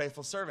 my good and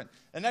faithful servant.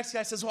 The next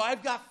guy says, well,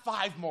 I've got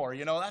 5 more.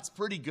 You know, that's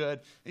pretty good.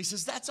 And he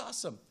says, that's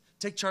awesome.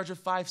 Take charge of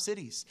 5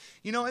 cities.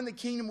 You know, in the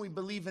kingdom, we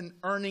believe in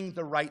earning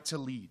the right to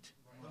lead.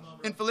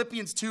 In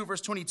Philippians 2,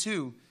 verse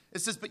 22, it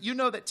says, but you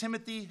know that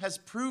Timothy has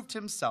proved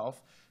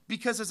himself,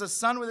 because as a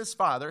son with his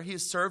father, he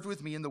has served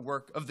with me in the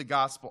work of the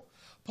gospel.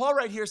 Paul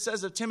right here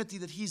says of Timothy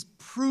that he's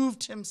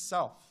proved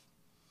himself.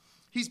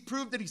 He's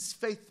proved that he's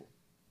faithful.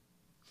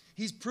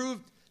 He's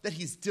proved that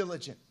he's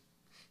diligent.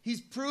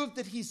 He's proved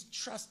that he's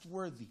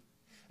trustworthy.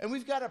 And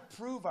we've got to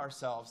prove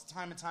ourselves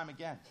time and time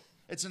again.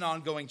 It's an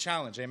ongoing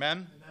challenge,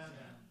 amen?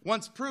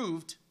 Once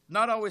proved,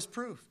 not always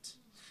proved.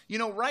 You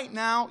know, right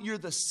now, you're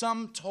the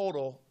sum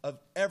total of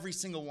every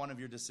single one of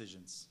your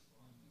decisions.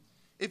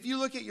 If you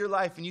look at your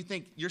life and you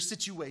think your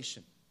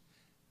situation,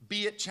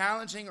 be it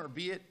challenging or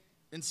be it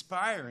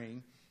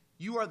inspiring,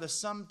 you are the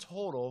sum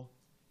total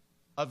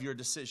of your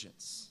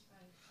decisions.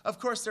 Of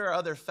course, there are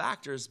other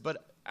factors,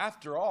 but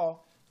after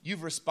all,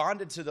 you've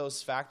responded to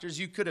those factors.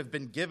 You could have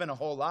been given a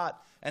whole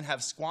lot and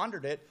have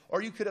squandered it,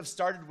 or you could have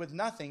started with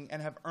nothing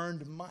and have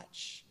earned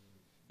much.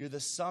 You're the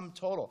sum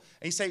total.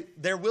 And you say,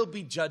 there will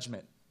be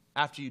judgment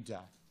after you die.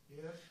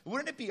 Yeah.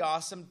 Wouldn't it be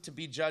awesome to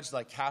be judged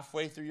like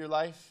halfway through your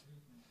life?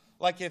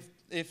 Like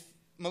if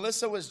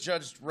Melissa was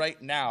judged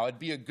right now, it'd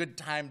be a good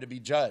time to be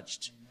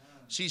judged.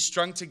 Amen. She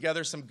strung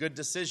together some good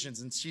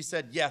decisions, and she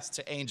said yes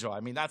to Angel. I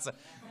mean, that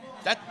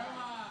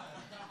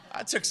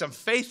took some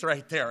faith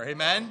right there,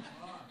 amen?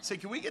 Say,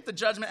 can we get the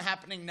judgment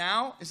happening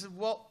now? He said,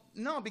 well,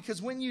 no,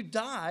 because when you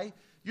die,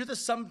 you're the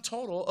sum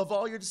total of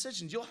all your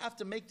decisions. You'll have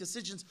to make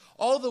decisions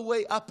all the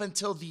way up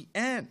until the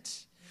end.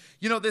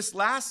 You know, this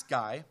last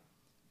guy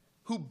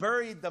who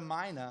buried the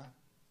mina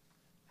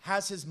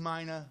has his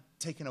mina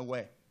taken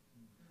away.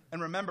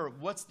 And remember,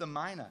 what's the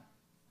mina?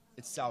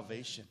 It's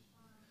salvation.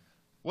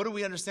 What do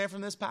we understand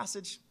from this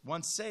passage?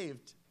 Once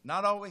saved,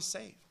 not always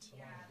saved.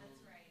 Yeah, that's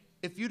right.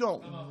 If you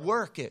don't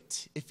work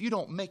it, if you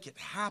don't make it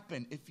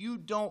happen, if you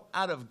don't,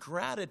 out of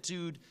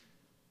gratitude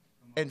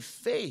and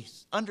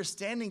faith,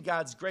 understanding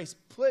God's grace,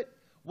 put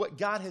what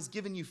God has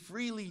given you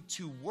freely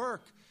to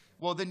work,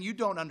 well, then you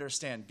don't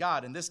understand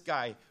God. And this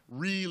guy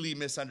really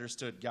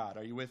misunderstood God.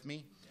 Are you with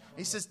me?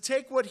 He says,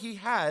 take what he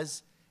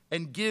has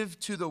and give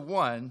to the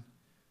one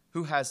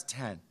who has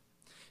 10.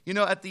 You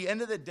know, at the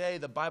end of the day,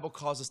 the Bible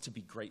calls us to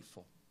be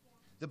grateful.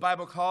 The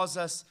Bible calls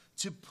us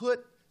to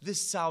put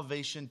this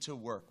salvation to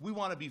work. We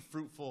want to be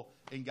fruitful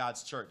in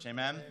God's church.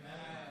 Amen? Amen.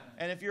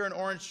 And if you're an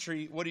orange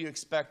tree, what do you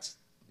expect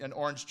an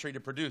orange tree to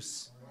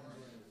produce?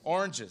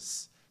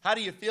 Oranges. How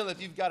do you feel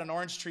if you've got an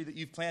orange tree that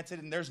you've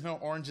planted and there's no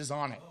oranges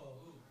on it?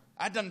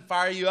 That doesn't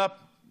fire you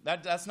up.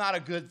 That's not a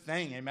good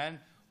thing, amen?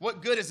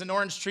 What good is an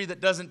orange tree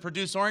that doesn't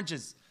produce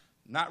oranges?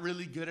 Not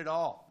really good at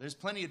all. There's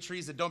plenty of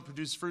trees that don't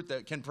produce fruit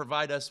that can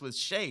provide us with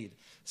shade.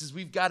 It says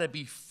we've got to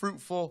be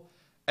fruitful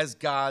as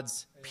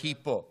God's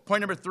people.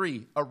 Point number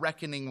 3, a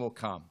reckoning will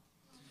come.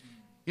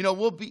 You know,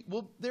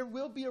 there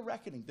will be a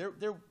reckoning.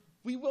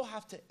 We will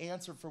have to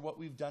answer for what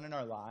we've done in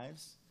our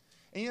lives.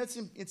 And you know,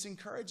 it's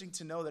encouraging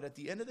to know that at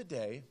the end of the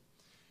day,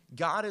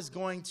 God is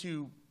going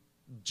to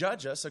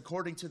judge us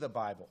according to the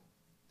Bible.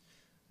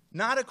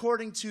 Not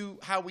according to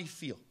how we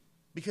feel.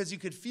 Because you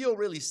could feel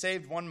really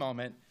saved one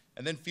moment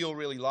and then feel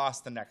really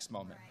lost the next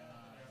moment.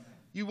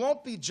 You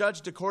won't be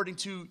judged according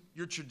to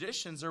your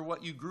traditions or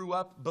what you grew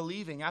up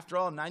believing. After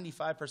all,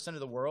 95% of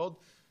the world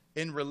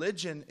in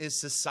religion is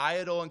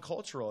societal and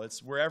cultural.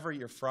 It's wherever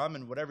you're from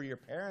and whatever your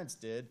parents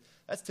did.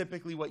 That's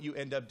typically what you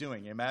end up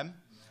doing. Amen?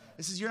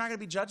 This is, you're not going to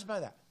be judged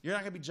by that. You're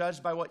not going to be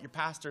judged by what your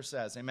pastor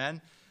says.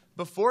 Amen?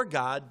 Before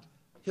God,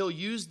 he'll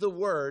use the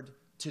word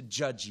to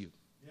judge you.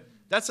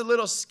 That's a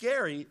little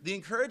scary. The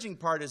encouraging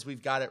part is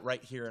we've got it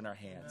right here in our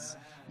hands.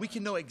 We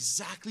can know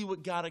exactly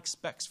what God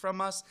expects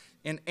from us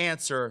and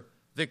answer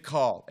the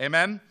call.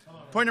 Amen?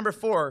 Point number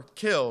 4,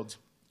 killed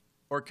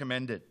or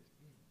commended.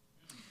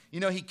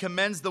 You know, he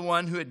commends the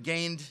one who had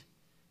gained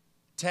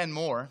 10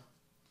 more,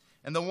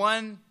 and the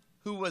one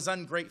who was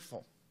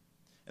ungrateful.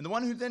 And the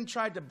one who then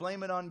tried to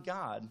blame it on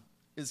God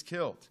is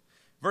killed.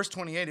 Verse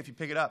 28, if you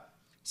pick it up,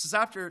 it says,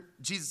 after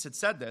Jesus had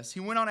said this, he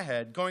went on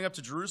ahead, going up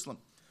to Jerusalem.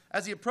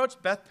 As he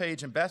approached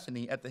Bethpage and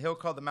Bethany at the hill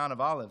called the Mount of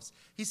Olives,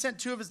 he sent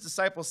 2 of his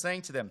disciples,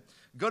 saying to them,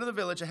 go to the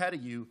village ahead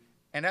of you,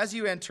 and as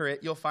you enter it,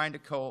 you'll find a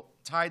colt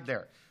tied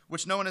there,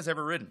 which no one has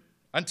ever ridden.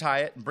 Untie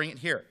it and bring it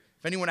here.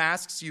 If anyone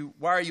asks you,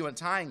 why are you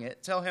untying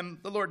it? Tell him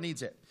the Lord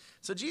needs it.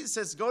 So Jesus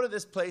says, go to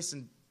this place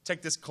and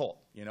take this colt.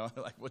 You know,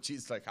 like what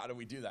Jesus like, how do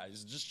we do that? He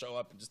says, just show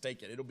up and just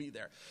take it. It'll be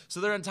there. So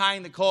they're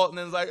untying the colt, and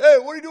then it's like, hey,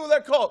 what are you doing with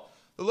that colt?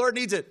 The Lord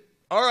needs it.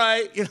 All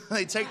right. You know,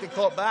 they take the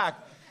colt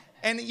back.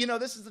 And, you know,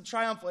 this is the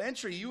triumphal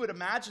entry. You would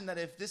imagine that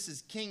if this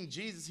is King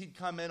Jesus, he'd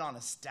come in on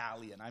a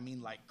stallion. I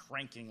mean, like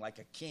cranking like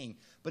a king.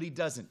 But he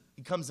doesn't.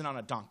 He comes in on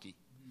a donkey.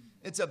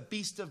 It's a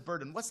beast of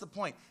burden. What's the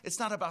point? It's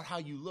not about how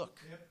you look.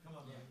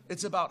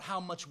 It's about how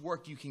much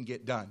work you can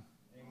get done.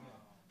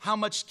 How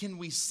much can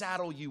we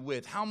saddle you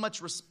with? How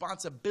much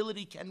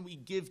responsibility can we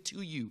give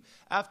to you?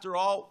 After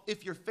all,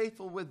 if you're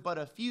faithful with but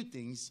a few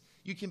things,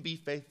 you can be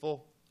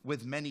faithful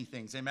with many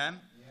things. Amen?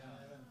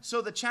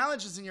 So the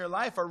challenges in your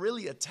life are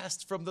really a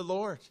test from the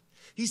Lord.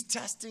 He's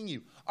testing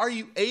you. Are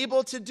you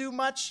able to do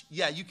much?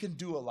 Yeah, you can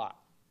do a lot.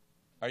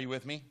 Are you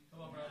with me?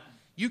 Come on, bro.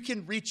 You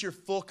can reach your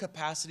full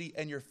capacity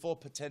and your full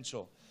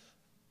potential.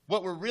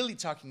 What we're really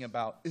talking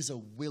about is a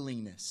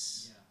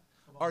willingness.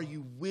 Yeah. Are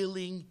you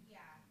willing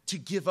to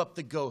give up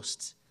the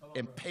ghost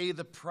and pay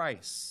the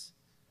price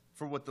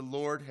for what the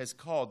Lord has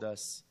called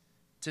us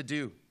to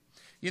do?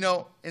 You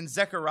know, in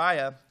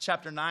Zechariah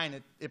chapter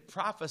 9, it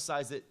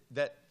prophesies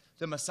that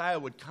the Messiah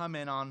would come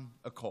in on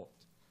a colt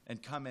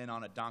and come in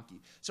on a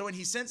donkey. So when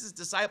he sends his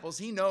disciples,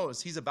 he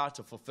knows he's about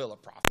to fulfill a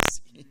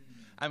prophecy.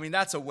 I mean,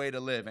 that's a way to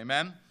live.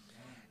 Amen?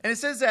 And it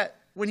says that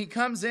when he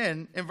comes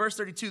in verse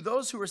 32,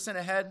 those who were sent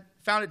ahead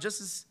found it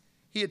just as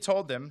he had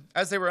told them.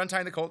 As they were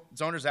untying the colt,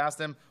 its owners asked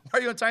them, why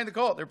are you untying the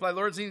colt? They replied,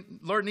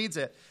 Lord needs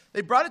it.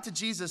 They brought it to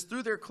Jesus,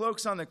 threw their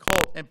cloaks on the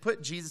colt, and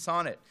put Jesus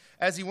on it.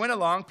 As he went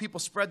along, people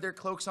spread their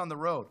cloaks on the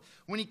road.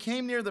 When he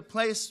came near the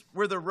place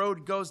where the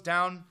road goes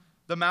down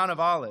the Mount of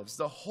Olives,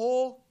 the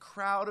whole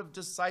crowd of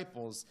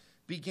disciples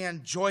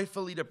began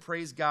joyfully to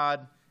praise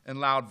God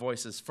in loud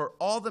voices for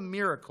all the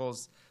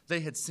miracles they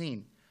had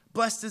seen.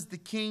 Blessed is the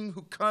King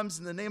who comes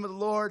in the name of the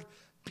Lord,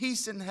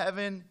 peace in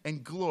heaven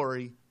and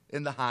glory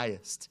in the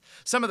highest.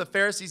 Some of the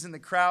Pharisees in the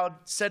crowd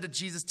said to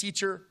Jesus,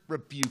 teacher,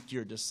 rebuke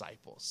your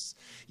disciples.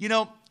 You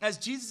know, as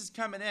Jesus is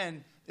coming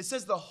in, it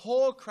says the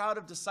whole crowd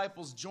of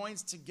disciples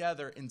joins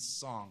together in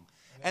song.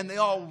 And they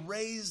all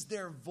raise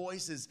their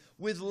voices.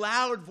 With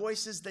loud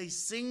voices, they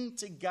sing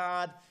to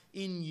God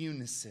in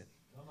unison.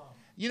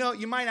 You know,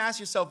 you might ask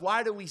yourself,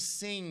 why do we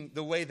sing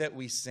the way that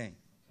we sing?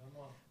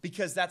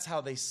 Because that's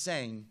how they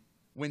sang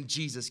when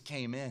Jesus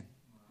came in.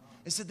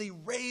 It said they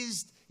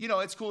raised, you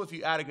know, it's cool if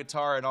you add a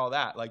guitar and all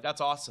that. Like,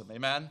 that's awesome.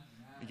 Amen?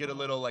 You get a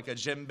little, like a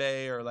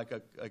djembe or like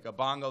a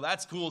bongo.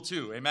 That's cool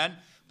too. Amen?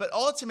 But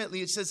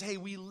ultimately, it says, hey,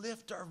 we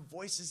lift our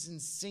voices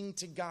and sing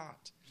to God.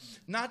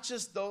 Not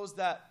just those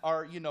that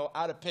are, you know,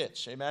 out of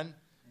pitch. Amen?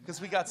 Because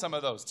we got some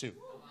of those too.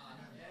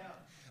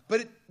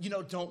 But, you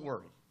know, don't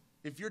worry.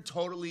 If you're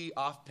totally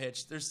off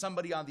pitch, there's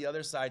somebody on the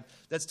other side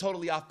that's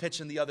totally off pitch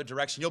in the other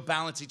direction. You'll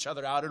balance each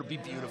other out. It'll be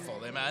beautiful.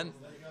 Amen?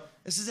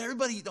 It says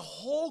everybody, the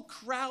whole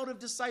crowd of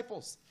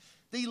disciples,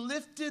 they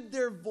lifted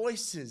their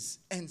voices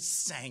and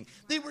sang.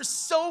 They were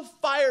so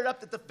fired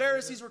up that the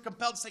Pharisees were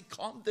compelled to say,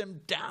 calm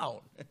them down.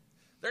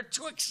 They're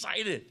too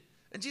excited.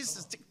 And Jesus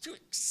is too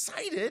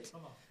excited.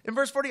 In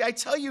verse 40, I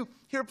tell you,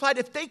 he replied,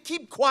 if they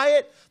keep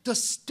quiet, the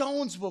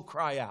stones will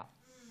cry out.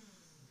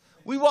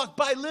 We walk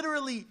by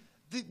literally,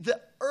 the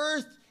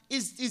earth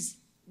is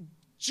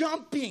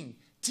jumping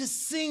to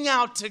sing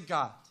out to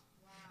God.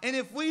 And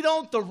if we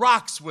don't, the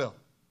rocks will.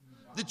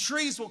 The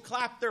trees will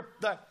clap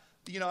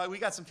we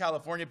got some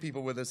California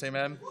people with us,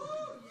 amen?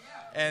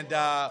 And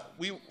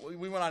we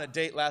went on a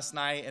date last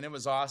night, and it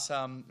was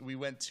awesome. We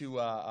went to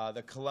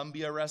the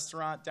Columbia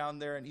restaurant down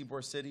there in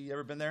Ybor City. You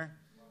ever been there?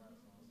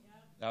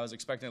 I was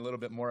expecting a little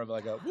bit more of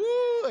like a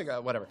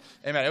woo, whatever.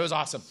 Amen. It was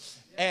awesome.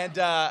 And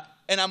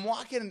I'm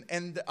walking,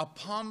 and a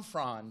palm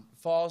frond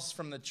falls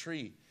from the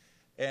tree.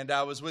 And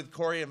I was with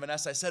Corey and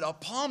Vanessa. I said, a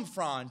palm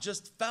frond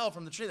just fell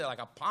from the tree. They're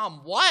like, a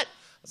palm what?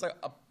 I was like,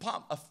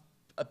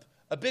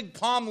 a big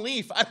palm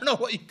leaf. I don't know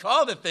what you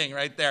call the thing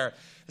right there.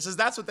 It says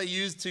that's what they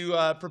used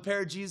to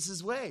prepare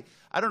Jesus' way.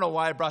 I don't know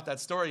why I brought that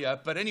story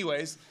up. But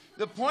anyways,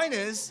 the point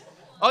is,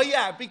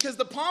 because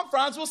the palm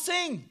fronds will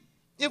sing.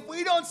 If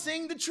we don't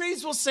sing, the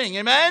trees will sing.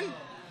 Amen?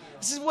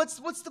 This is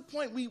what's the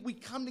point? We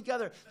come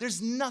together.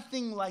 There's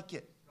nothing like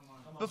it.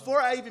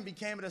 Before I even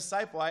became a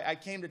disciple, I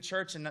came to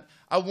church and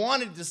I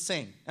wanted to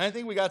sing. And I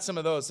think we got some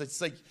of those. It's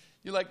like,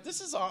 you're like,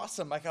 this is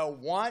awesome. Like, I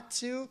want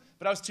to,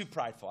 but I was too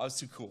prideful. I was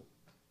too cool.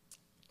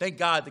 Thank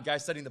God the guy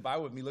studying the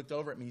Bible with me looked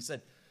over at me. He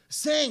said,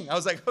 sing. I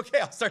was like, okay,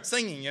 I'll start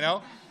singing, He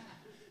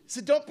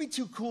said, don't be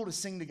too cool to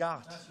sing to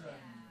God.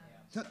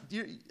 That's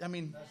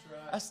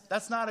right.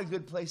 That's not a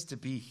good place to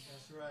be.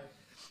 That's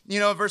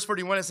right. In verse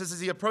 41, it says,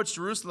 as he approached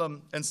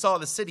Jerusalem and saw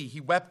the city,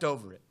 he wept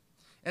over it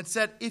and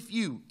said, if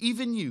you,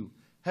 even you,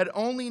 had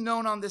only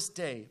known on this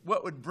day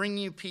what would bring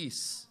you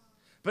peace.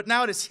 But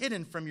now it is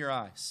hidden from your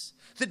eyes.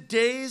 The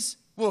days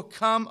will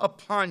come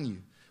upon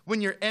you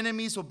when your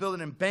enemies will build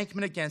an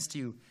embankment against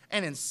you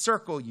and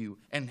encircle you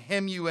and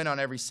hem you in on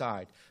every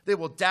side. They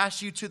will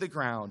dash you to the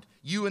ground,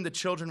 you and the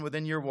children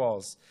within your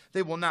walls.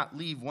 They will not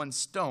leave one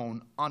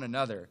stone on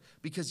another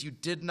because you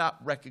did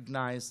not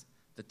recognize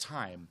the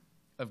time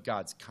of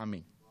God's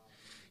coming.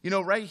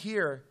 Right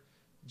here,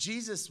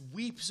 Jesus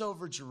weeps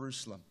over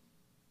Jerusalem.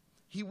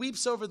 He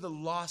weeps over the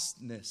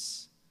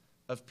lostness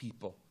of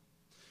people.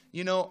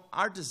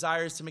 Our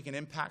desire is to make an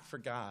impact for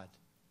God.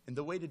 And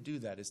the way to do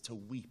that is to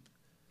weep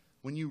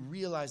when you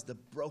realize the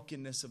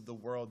brokenness of the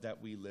world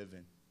that we live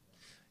in.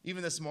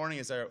 Even this morning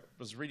as I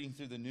was reading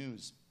through the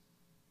news,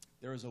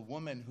 there was a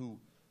woman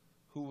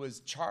who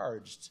was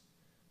charged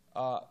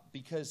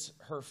because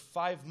her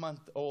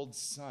 5-month-old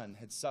son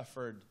had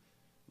suffered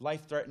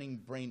life-threatening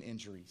brain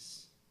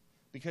injuries.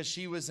 Because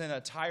she was in a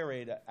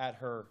tirade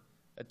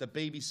at the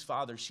baby's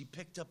father, she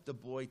picked up the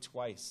boy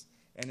twice,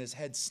 and his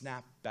head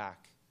snapped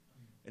back,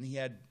 and he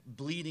had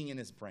bleeding in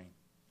his brain.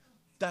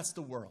 That's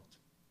the world.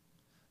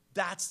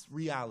 That's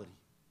reality.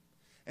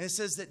 And it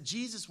says that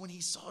Jesus, when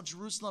he saw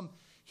Jerusalem,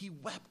 he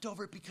wept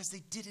over it because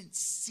they didn't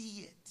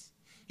see it.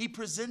 He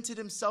presented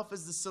himself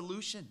as the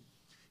solution.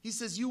 He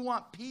says, you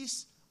want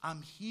peace?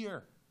 I'm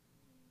here.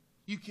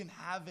 You can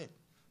have it.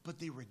 But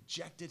they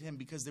rejected him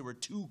because they were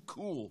too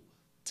cool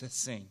to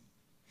sing.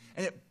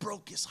 And it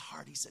broke his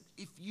heart. He said,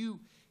 if you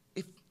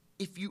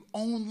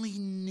only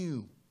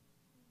knew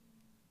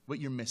what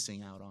you're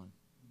missing out on.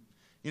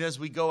 As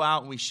we go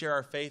out and we share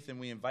our faith and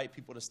we invite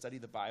people to study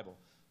the Bible,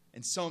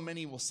 and so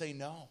many will say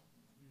no.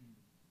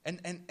 And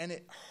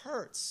it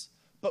hurts,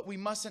 but we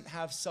mustn't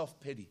have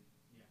self-pity.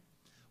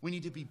 We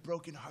need to be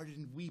brokenhearted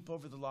and weep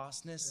over the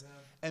lostness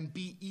and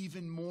be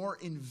even more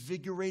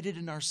invigorated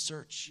in our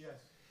search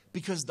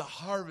because the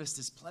harvest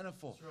is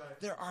plentiful.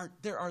 There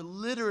are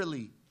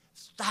literally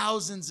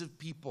thousands of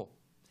people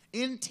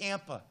in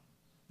Tampa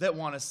that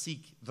want to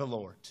seek the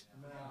Lord.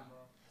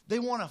 They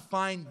want to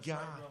find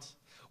God.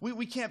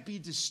 We can't be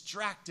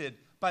distracted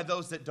by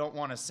those that don't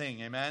want to sing.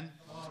 Amen?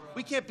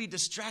 We can't be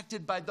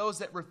distracted by those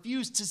that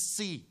refuse to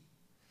see.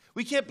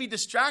 We can't be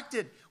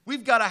distracted.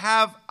 We've got to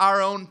have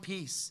our own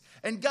peace.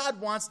 And God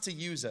wants to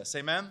use us.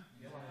 Amen?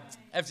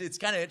 It's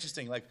kind of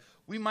interesting. Like,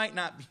 you might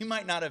not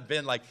have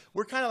been like,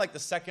 we're kind of like the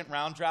second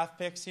round draft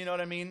picks. You know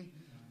what I mean?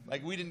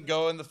 Like, we didn't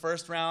go in the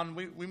first round.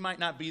 We might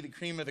not be the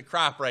cream of the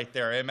crop right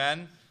there.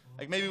 Amen?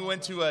 Like, maybe we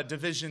went to a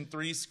Division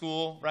III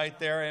school right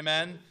there.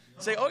 Amen?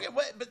 Say, okay,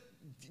 but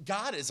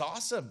God is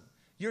awesome.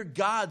 You're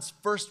God's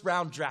first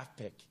round draft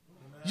pick.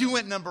 You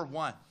went number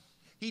 1.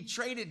 He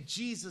traded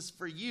Jesus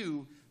for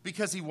you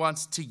because he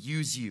wants to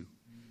use you.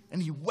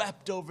 And he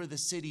wept over the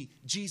city.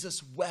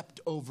 Jesus wept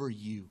over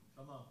you.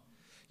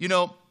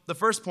 The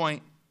first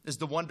point is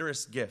the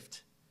wondrous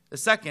gift. The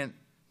second,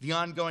 the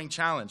ongoing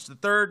challenge. The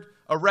third,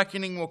 a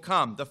reckoning will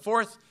come. The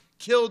fourth,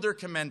 killed or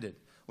commended.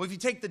 Well, if you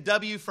take the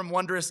W from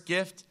wondrous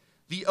gift,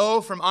 the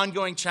O from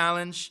ongoing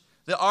challenge,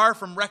 the R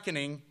from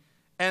reckoning,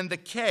 and the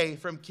K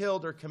from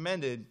killed or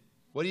commended,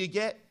 what do you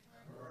get?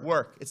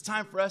 Work. It's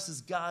time for us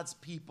as God's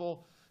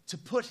people to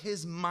put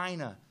his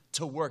mina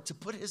to work, to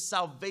put his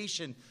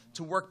salvation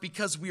to work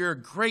because we are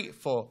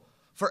grateful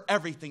for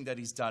everything that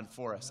he's done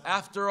for us.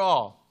 After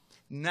all,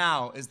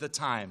 now is the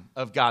time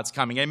of God's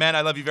coming. Amen.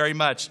 I love you very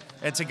much.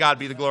 And to God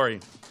be the glory.